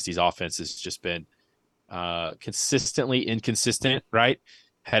 because Tennessee's offense has just been consistently inconsistent, right?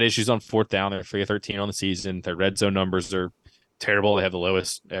 Had issues on fourth down. They're 3 of 13 on the season. Their red zone numbers are terrible. They have the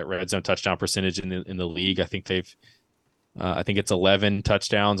lowest red zone touchdown percentage in the league. I think I think it's 11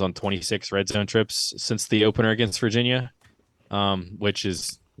 touchdowns on 26 red zone trips since the opener against Virginia, which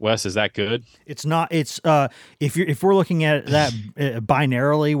is, Wes, is that good? It's not. It's if we're looking at that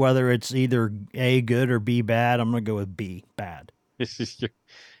binarily, whether it's either A, good, or B, bad, I'm going to go with B, bad.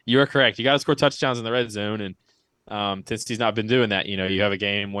 You are correct. You got to score touchdowns in the red zone, and Tennessee's not been doing that. You have a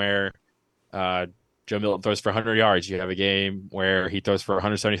game where Joe Milton throws for 100 yards. You have a game where he throws for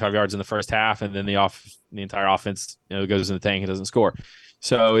 175 yards in the first half, and then the entire offense goes in the tank and doesn't score.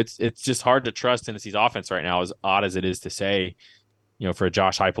 So it's just hard to trust Tennessee's offense right now, as odd as it is to say, for a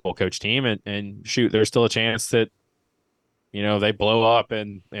Josh Heupel coach team. And shoot, there's still a chance that they blow up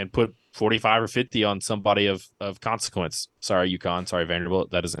and put 45 or 50 on somebody of consequence. Sorry, UConn. Sorry,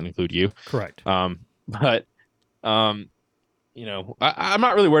 Vanderbilt. That doesn't include you. Correct. But I'm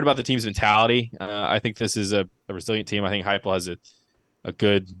not really worried about the team's mentality. I think this is a resilient team. I think Heupel has a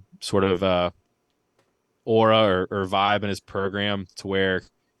good sort of aura or vibe in his program, to where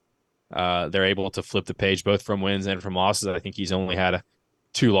they're able to flip the page both from wins and from losses. I think he's only had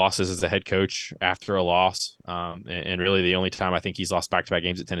 2 losses as a head coach after a loss. And really the only time I think he's lost back-to-back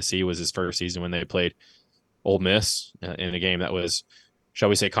games at Tennessee was his first season when they played Ole Miss in a game that was, shall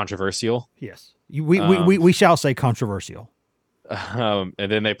we say, controversial. Yes. We shall say controversial. And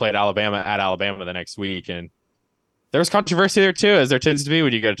then they played Alabama at Alabama the next week, and there was controversy there too, as there tends to be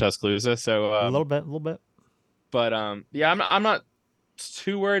when you go to Tuscaloosa. So a little bit. But I'm not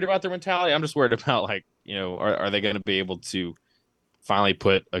too worried about their mentality. I'm just worried about, are they going to be able to finally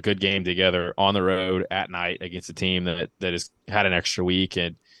put a good game together on the road at night against a team that has had an extra week.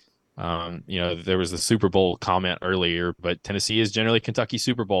 And there was the Super Bowl comment earlier, but Tennessee is generally Kentucky's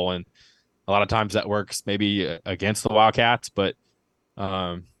Super Bowl, and a lot of times that works maybe against the Wildcats, but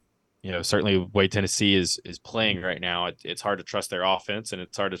certainly the way Tennessee is playing right now, it's hard to trust their offense, and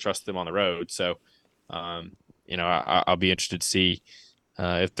it's hard to trust them on the road. So I'll be interested to see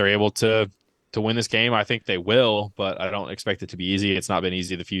if they're able to win this game. I think they will, but I don't expect it to be easy. It's not been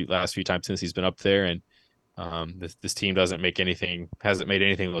easy the last few times since he's been up there, and this team hasn't made anything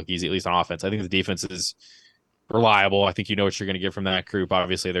look easy, at least on offense. I think the defense is reliable. I think you know what you're going to get from that group.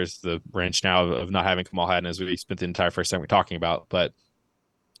 Obviously, there's the wrench now of not having Kamal Hadden, as we spent the entire first segment talking about. But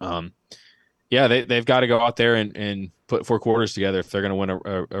they've got to go out there and put 4 quarters together if they're going to win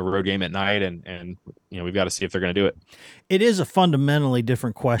a road game at night, and we've got to see if they're going to do it. It is a fundamentally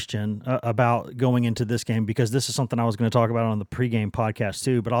different question about going into this game, because this is something I was going to talk about on the pregame podcast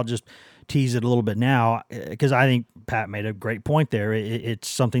too, but I'll just tease it a little bit now, because I think Pat made a great point there. It's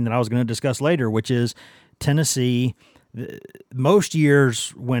something that I was going to discuss later, which is Tennessee. Most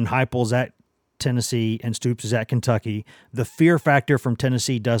years when Heupel's at Tennessee and Stoops is at Kentucky, the fear factor from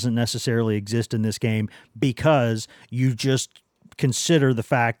Tennessee doesn't necessarily exist in this game, because you just consider the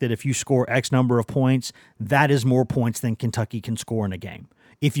fact that if you score X number of points, that is more points than Kentucky can score in a game.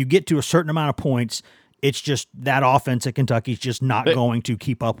 If you get to a certain amount of points, it's just that offense at Kentucky is just not going to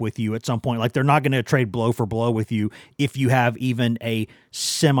keep up with you at some point. Like, they're not going to trade blow for blow with you if you have even a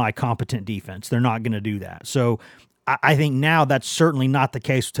semi-competent defense. They're not going to do that. So I think now that's certainly not the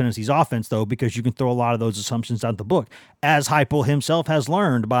case with Tennessee's offense, though, because you can throw a lot of those assumptions out the book, as Heupel himself has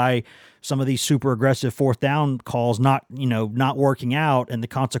learned by some of these super aggressive fourth down calls not working out and the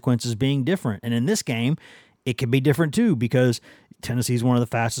consequences being different. And in this game, it can be different too, because Tennessee's one of the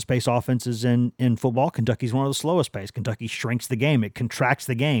fastest paced offenses in football. Kentucky's one of the slowest paced. Kentucky shrinks the game. It contracts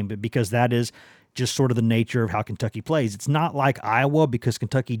the game, but because that is just sort of the nature of how Kentucky plays. It's not like Iowa, because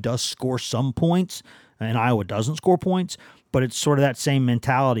Kentucky does score some points and Iowa doesn't score points, but it's sort of that same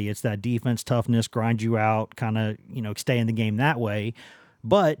mentality. It's that defense toughness, grind you out, kind of, stay in the game that way.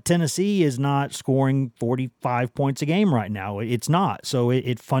 But Tennessee is not scoring 45 points a game right now. It's not. So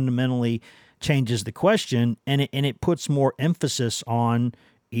it fundamentally changes the question, and it puts more emphasis on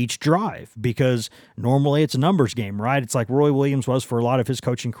each drive, because normally it's a numbers game, right? It's like Roy Williams was for a lot of his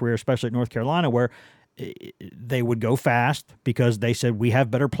coaching career, especially at North Carolina, where they would go fast because they said, we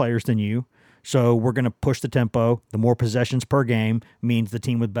have better players than you, so we're going to push the tempo. The more possessions per game means the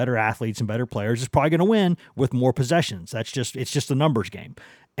team with better athletes and better players is probably going to win with more possessions. It's just a numbers game.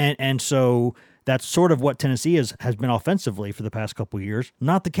 And so that's sort of what Tennessee has been offensively for the past couple of years.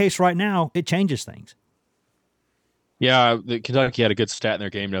 Not the case right now. It changes things. Yeah, Kentucky had a good stat in their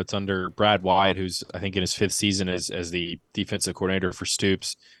game notes under Brad Wyatt, who's I think in his 5th season as the defensive coordinator for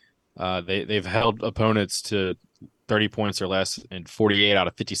Stoops. They've held opponents to 30 points or less in 48 out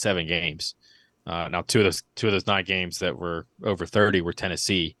of 57 games. Now two of those 9 games that were over 30 were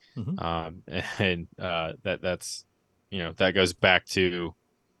Tennessee, and that's that goes back to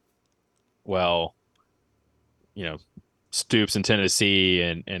Stoops in Tennessee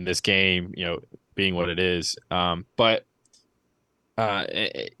and this game being what it is. But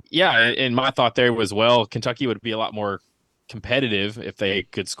yeah, and my thought there was, Kentucky would be a lot more competitive if they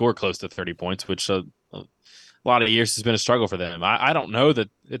could score close to 30 points, which a lot of years has been a struggle for them. I don't know that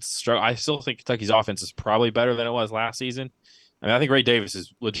it's struggle. I still think Kentucky's offense is probably better than it was last season. I mean, I think Ray Davis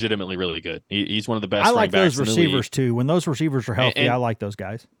is legitimately really good. He's one of the best. I like those receivers too. When those receivers are healthy, I like those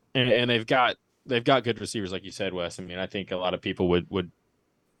guys. And they've got good receivers, like you said, Wes. I mean, I think a lot of people would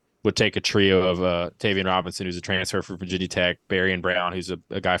take a trio of Tavian Robinson, who's a transfer from Virginia Tech, Barry and Brown, who's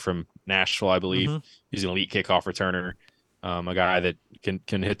a guy from Nashville, I believe. He's an elite kickoff returner, a guy that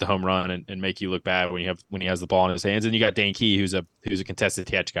can hit the home run and make you look bad when he has the ball in his hands. And you got Dane Key, who's a contested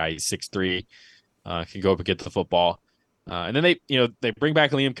catch guy. He's 6'3", can go up and get the football. And then they bring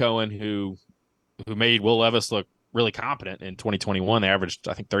back Liam Cohen, who made Will Levis look really competent in 2021. They averaged,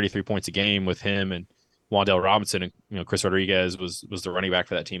 I think, 33 points a game with him and Wandale Robinson, and Chris Rodriguez was the running back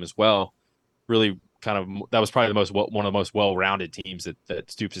for that team as well. Really, that was probably one of the most well-rounded teams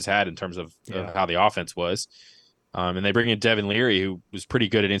that Stoops has had in terms of how the offense was. And they bring in Devin Leary, who was pretty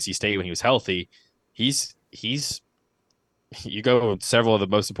good at NC State when he was healthy. He's you go several of the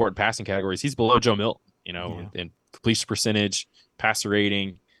most important passing categories. He's below Joe Milton, in completion percentage, passer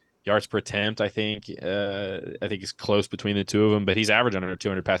rating, yards per attempt. I think it's close between the two of them, but he's averaging under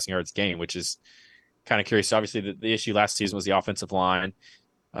 200 passing yards a game, which is kind of curious. Obviously, the issue last season was the offensive line.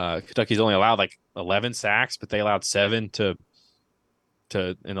 Kentucky's only allowed like 11 sacks, but they allowed 7 to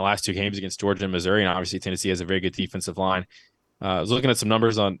in the last 2 games against Georgia and Missouri. And obviously, Tennessee has a very good defensive line. I was looking at some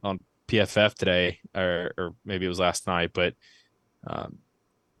numbers on PFF today, or maybe it was last night, but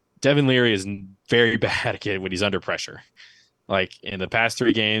Devin Leary is very bad when he's under pressure. Like in the past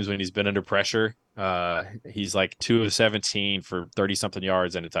 3 games when he's been under pressure, he's like 2 of 17 for 30-something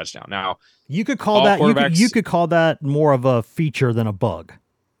yards and a touchdown. Now, you could call that more of a feature than a bug.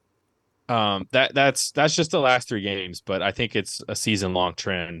 That's just the last 3 games, but I think it's a season-long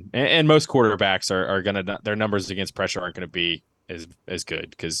trend. And most quarterbacks are gonna, their numbers against pressure aren't going to be as good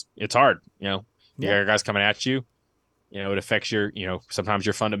because it's hard. You got guys coming at you. It affects your, sometimes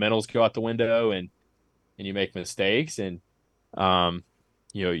your fundamentals go out the window and you make mistakes and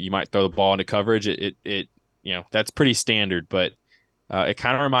you might throw the ball into coverage. It that's pretty standard, but it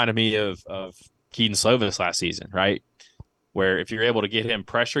kind of reminded me of Keaton Slovis last season, right? Where if you're able to get him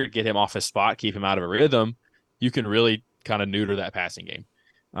pressured, get him off his spot, keep him out of a rhythm, you can really kind of neuter that passing game.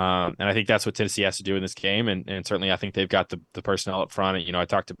 And I think that's what Tennessee has to do in this game. And certainly I think they've got the personnel up front. And, I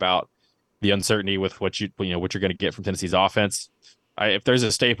talked about the uncertainty with what you're going to get from Tennessee's offense. If there's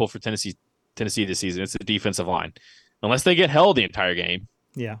a staple for Tennessee this season, it's the defensive line. Unless they get held the entire game.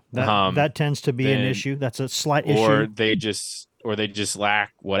 Yeah, that tends to be an issue. That's a slight issue. Or they just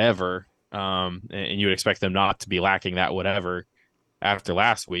lack whatever. And you would expect them not to be lacking that whatever after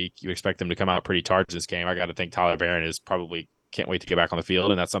last week. You expect them to come out pretty charged this game. I got to think Tyler Barron is probably can't wait to get back on the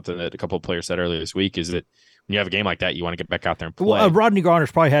field. And that's something that a couple of players said earlier this week is that when you have a game like that, you want to get back out there and play. Well, Rodney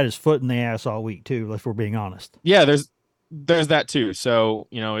Garner's probably had his foot in the ass all week too, if we're being honest. Yeah, there's that too. So,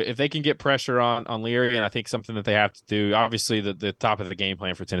 if they can get pressure on Leary, and I think something that they have to do, obviously the top of the game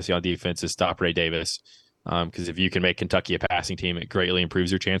plan for Tennessee on defense is stop Ray Davis. Because if you can make Kentucky a passing team, it greatly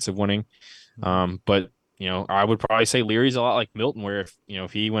improves your chance of winning. But, I would probably say Leary's a lot like Milton, where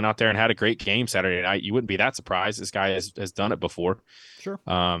if he went out there and had a great game Saturday night, you wouldn't be that surprised. This guy has done it before. Sure.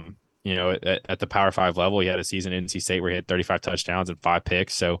 At the Power 5 level, he had a season in NC State where he had 35 touchdowns and 5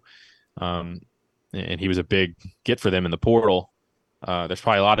 picks. So, and he was a big get for them in the portal. There's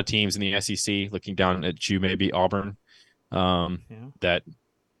probably a lot of teams in the SEC looking down at you, maybe Auburn, that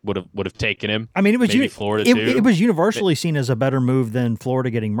would have taken him. I mean, it was Florida too. It was universally seen as a better move than Florida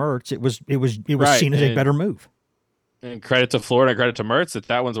getting Mertz. It was right. Seen as a better move. And credit to Florida, credit to Mertz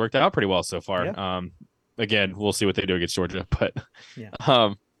that one's worked out pretty well so far. Yeah. Again, we'll see what they do against Georgia, but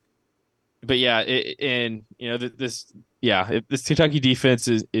this Kentucky defense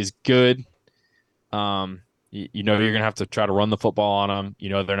is good. You're going to have to try to run the football on them.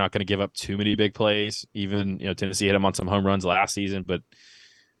 They're not going to give up too many big plays. Even, Tennessee hit them on some home runs last season, but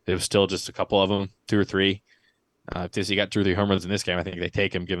it was still just a couple of them, 2 or 3. Tennessee got 2 or 3 home runs in this game. I think they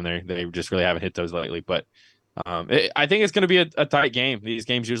take them given they just really haven't hit those lately. But I think it's going to be a tight game. These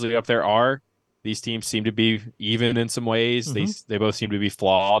games usually up there are. these teams seem to be even in some ways. Mm-hmm. They both seem to be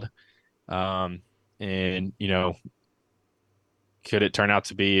flawed. And could it turn out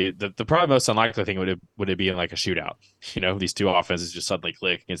to be the probably most unlikely thing would it be in like a shootout? These two offenses just suddenly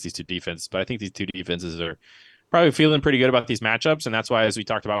click against these two defenses. But I think these two defenses are probably feeling pretty good about these matchups, and that's why, as we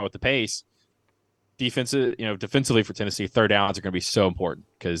talked about with the pace, defensively for Tennessee, third downs are going to be so important,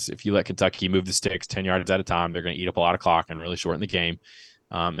 because if you let Kentucky move the sticks 10 yards at a time, they're going to eat up a lot of clock and really shorten the game.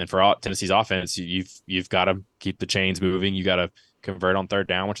 And for Tennessee's offense, you've got to keep the chains moving. You got to convert on third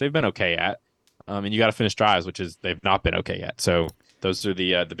down, which they've been okay at. And you got to finish drives, which is they've not been okay yet. So those are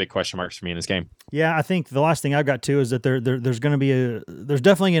the big question marks for me in this game. Yeah, I think the last thing I've got too is that there's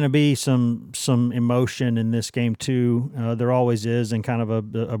definitely going to be some emotion in this game too. There always is, in kind of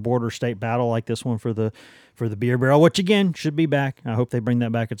a border state battle like this one for the beer barrel, which again should be back. I hope they bring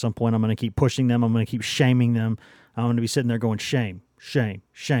that back at some point. I'm going to keep pushing them. I'm going to keep shaming them. I'm going to be sitting there going shame, shame,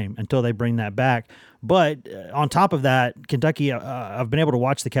 shame until they bring that back. But on top of that, Kentucky, I've been able to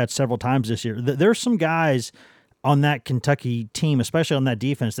watch the Cats several times this year. There's some guys on that Kentucky team, especially on that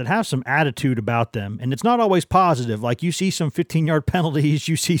defense, that have some attitude about them, and it's not always positive. Like, you see some 15-yard penalties,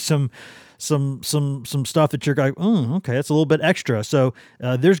 you see some stuff that you're like, okay, that's a little bit extra. So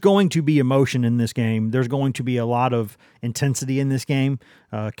there's going to be emotion in this game. There's going to be a lot of intensity in this game.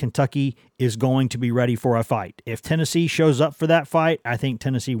 Kentucky is going to be ready for a fight. If Tennessee shows up for that fight, I think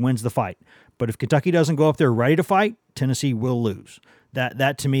Tennessee wins the fight. But if Kentucky doesn't go up there ready to fight, Tennessee will lose.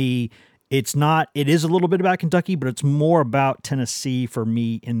 That to me, it is a little bit about Kentucky, but it's more about Tennessee for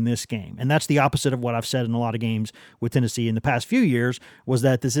me in this game. And that's the opposite of what I've said in a lot of games with Tennessee in the past few years, was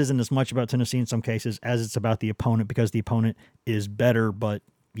that this isn't as much about Tennessee in some cases as it's about the opponent, because the opponent is better, but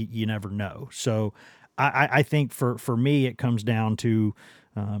you never know. So I think for me, it comes down to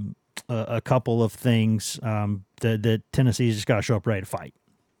a couple of things that Tennessee's just got to show up ready to fight.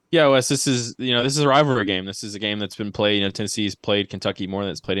 Yeah, Wes, this is a rivalry game. This is a game that's been played. Tennessee's played Kentucky more than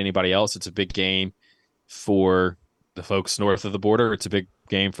it's played anybody else. It's a big game for the folks north of the border. It's a big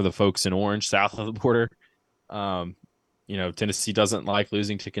game for the folks in Orange, south of the border. Tennessee doesn't like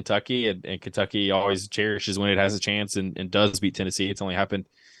losing to Kentucky, and Kentucky always cherishes when it has a chance and does beat Tennessee. It's only happened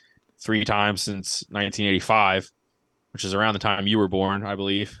 3 times since 1985, which is around the time you were born, I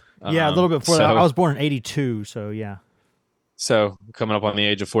believe. Yeah, a little bit before that. I was born in 82, so yeah. So coming up on the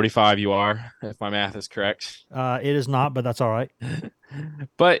age of 45, you are, if my math is correct. It is not, but that's all right.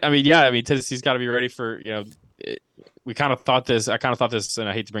 But Tennessee's got to be ready for, we kind of thought this, and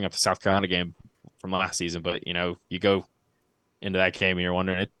I hate to bring up the South Carolina game from last season, but you go into that game and you're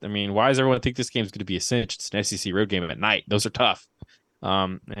wondering, why does everyone think this game's going to be a cinch? It's an SEC road game at night. Those are tough.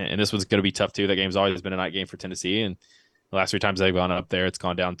 And this one's going to be tough too. That game's always been a night game for Tennessee. And the last 3 times they've gone up there, it's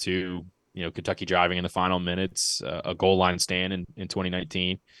gone down to, Kentucky driving in the final minutes, a goal line stand in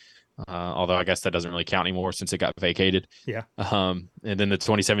 2019. Although I guess that doesn't really count anymore since it got vacated. Yeah. And then the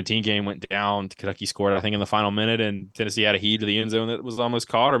 2017 game went down. Kentucky scored, I think, in the final minute, and Tennessee had a heave to the end zone that was almost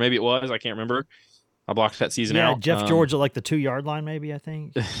caught, or maybe it was. I can't remember. I blocked that season out. Jeff George at like the 2-yard line, maybe, I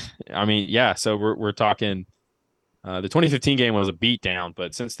think. So we're talking. The 2015 game was a beatdown,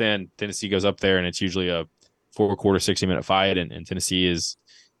 but since then Tennessee goes up there and it's usually a 4-quarter, 60-minute fight, and Tennessee is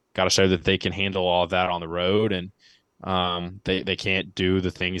got to show that they can handle all of that on the road, and they can't do the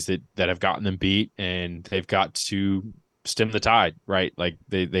things that have gotten them beat, and they've got to stem the tide, right? Like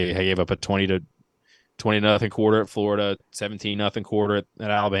they gave up a 20-0 quarter at Florida, 17-0 quarter at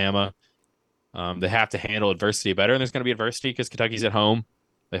Alabama. They have to handle adversity better, and there's going to be adversity because Kentucky's at home.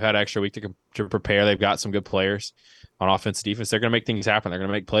 They've had an extra week to prepare. They've got some good players on offense, defense. They're going to make things happen. They're going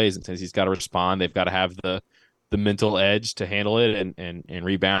to make plays, and Tennessee's got to respond. They've got to have the mental edge to handle it and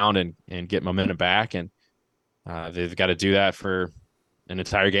rebound and get momentum back. And they've got to do that for an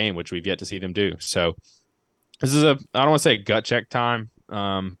entire game, which we've yet to see them do. So this is I don't want to say gut check time,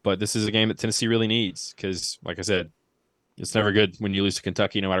 but this is a game that Tennessee really needs because, like I said, it's never good when you lose to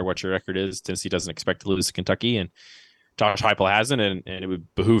Kentucky, no matter what your record is. Tennessee doesn't expect to lose to Kentucky, and Josh Heupel hasn't, and it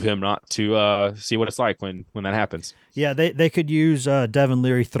would behoove him not to see what it's like when that happens. Yeah, they could use Devin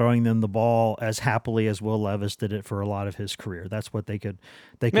Leary throwing them the ball as happily as Will Levis did it for a lot of his career. That's what they could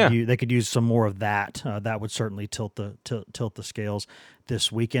use. They could use some more of that. That would certainly tilt the scales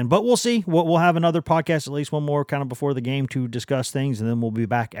this weekend. But we'll see. We'll have another podcast, at least one more, kind of before the game to discuss things, and then we'll be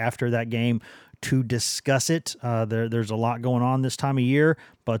back after that game to discuss it. There's a lot going on this time of year,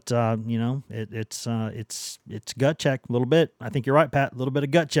 but it's gut check a little bit. I think you're right, Pat. A little bit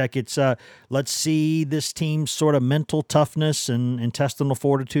of gut check. It's let's see this team's sort of mental toughness and intestinal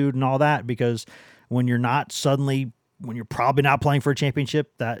fortitude and all that, because when you're probably not playing for a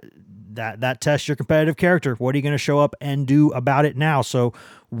championship, that tests your competitive character. What are you going to show up and do about it now? So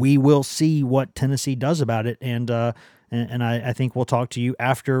we will see what Tennessee does about it. And I think we'll talk to you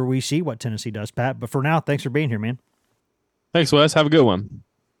after we see what Tennessee does, Pat. But for now, thanks for being here, man. Thanks, Wes. Have a good one.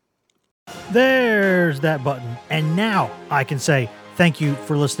 There's that button. And now I can say thank you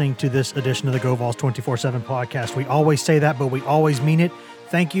for listening to this edition of the Go Vols 24/7 podcast. We always say that, but we always mean it.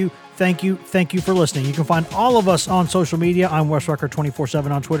 Thank you. Thank you. Thank you for listening. You can find all of us on social media. I'm Wes Rucker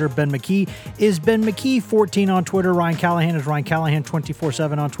 24/7 on Twitter. Ben McKee is Ben McKee 14 on Twitter. Ryan Callahan is Ryan Callahan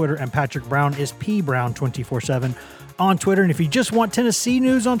 24/7 on Twitter. And Patrick Brown is P Brown 24/7 on Twitter. And if you just want Tennessee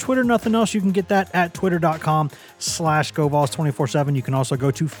news on Twitter, nothing else, you can get that at twitter.com/GoVols247. You can also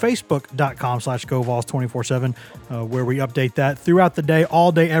go to facebook.com/GoVols247, where we update that throughout the day,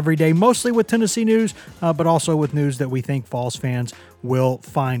 all day, every day, mostly with Tennessee news, but also with news that we think Vols fans will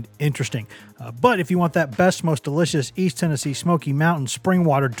find interesting. But if you want that best, most delicious East Tennessee Smoky Mountain spring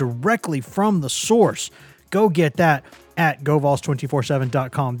water directly from the source, go get that at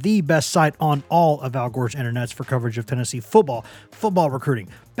GoVols247.com, the best site on all of Al Gore's internets for coverage of Tennessee football, football recruiting,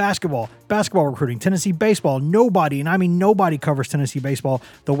 basketball recruiting, Tennessee baseball. Nobody, and I mean nobody, covers Tennessee baseball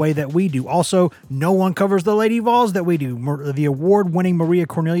the way that we do. Also, no one covers the Lady Vols that we do. The award-winning Maria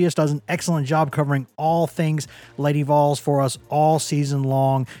Cornelius does an excellent job covering all things Lady Vols for us all season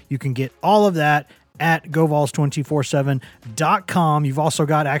long. You can get all of that at GoVols247.com. You've also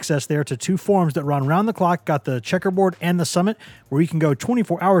got access there to two forums that run around the clock. Got the Checkerboard and the Summit, where you can go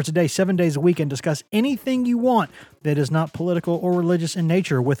 24 hours a day, 7 days a week, and discuss anything you want that is not political or religious in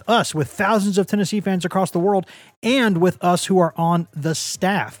nature with us, with thousands of Tennessee fans across the world, and with us who are on the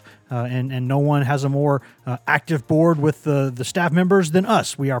staff. And no one has a more active board with the staff members than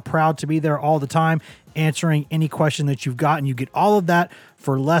us. We are proud to be there all the time, answering any question that you've got, and you get all of that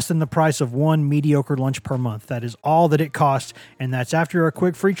for less than the price of one mediocre lunch per month. That is all that it costs, and that's after a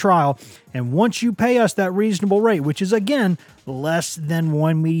quick free trial. And once you pay us that reasonable rate, which is, again, less than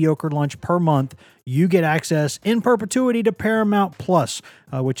one mediocre lunch per month, you get access in perpetuity to Paramount Plus,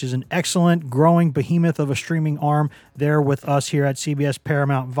 which is an excellent growing behemoth of a streaming arm there with us here at CBS,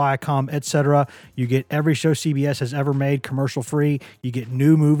 Paramount, Viacom, etc. You get every show CBS has ever made commercial free. You get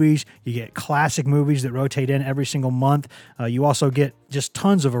new movies. You get classic movies that rotate in every single month. You also get just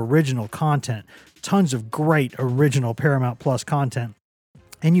tons of original content, tons of great original Paramount Plus content.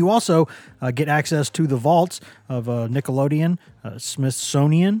 And you also get access to the vaults of Nickelodeon,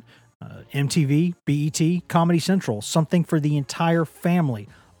 Smithsonian, MTV, BET, Comedy Central, something for the entire family.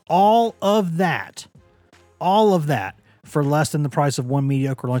 All of that for less than the price of one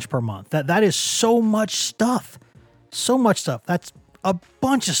mediocre lunch per month. That is so much stuff. So much stuff. That's a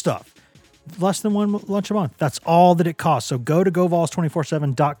bunch of stuff. Less than one lunch a month. That's all that it costs. So go to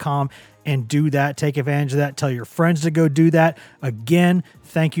GoVols247.com and do that. Take advantage of that. Tell your friends to go do that. Again,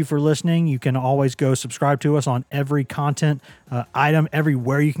 thank you for listening. You can always go subscribe to us on every content item.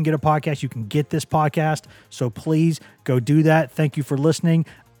 Everywhere you can get a podcast, you can get this podcast. So please go do that. Thank you for listening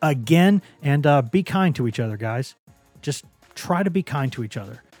again. And be kind to each other, guys. Just try to be kind to each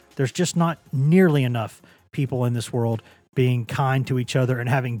other. There's just not nearly enough people in this world being kind to each other and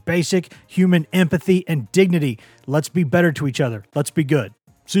having basic human empathy and dignity. Let's be better to each other. Let's be good.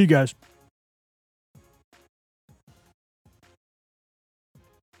 See you guys.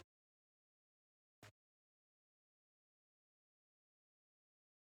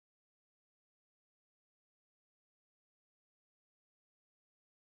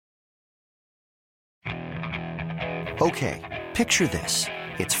 Okay, picture this.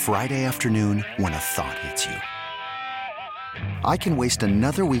 It's Friday afternoon when a thought hits you. I can waste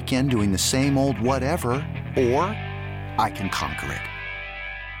another weekend doing the same old whatever, or I can conquer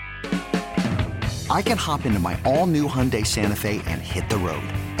it. I can hop into my all-new Hyundai Santa Fe and hit the road.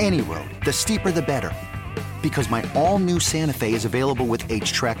 Any road. The steeper, the better. Because my all-new Santa Fe is available with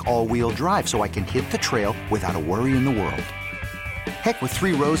H-Track all-wheel drive, so I can hit the trail without a worry in the world. Heck, with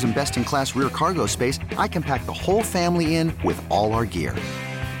 3 rows and best-in-class rear cargo space, I can pack the whole family in with all our gear.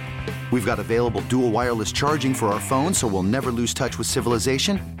 We've got available dual wireless charging for our phones, so we'll never lose touch with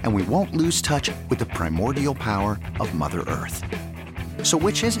civilization, and we won't lose touch with the primordial power of Mother Earth. So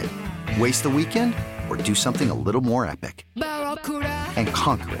which is it? Waste the weekend or do something a little more epic? And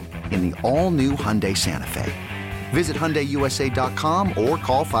conquer it in the all-new Hyundai Santa Fe. Visit HyundaiUSA.com or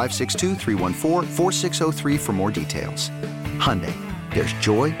call 562-314-4603 for more details. Hyundai, there's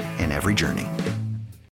joy in every journey.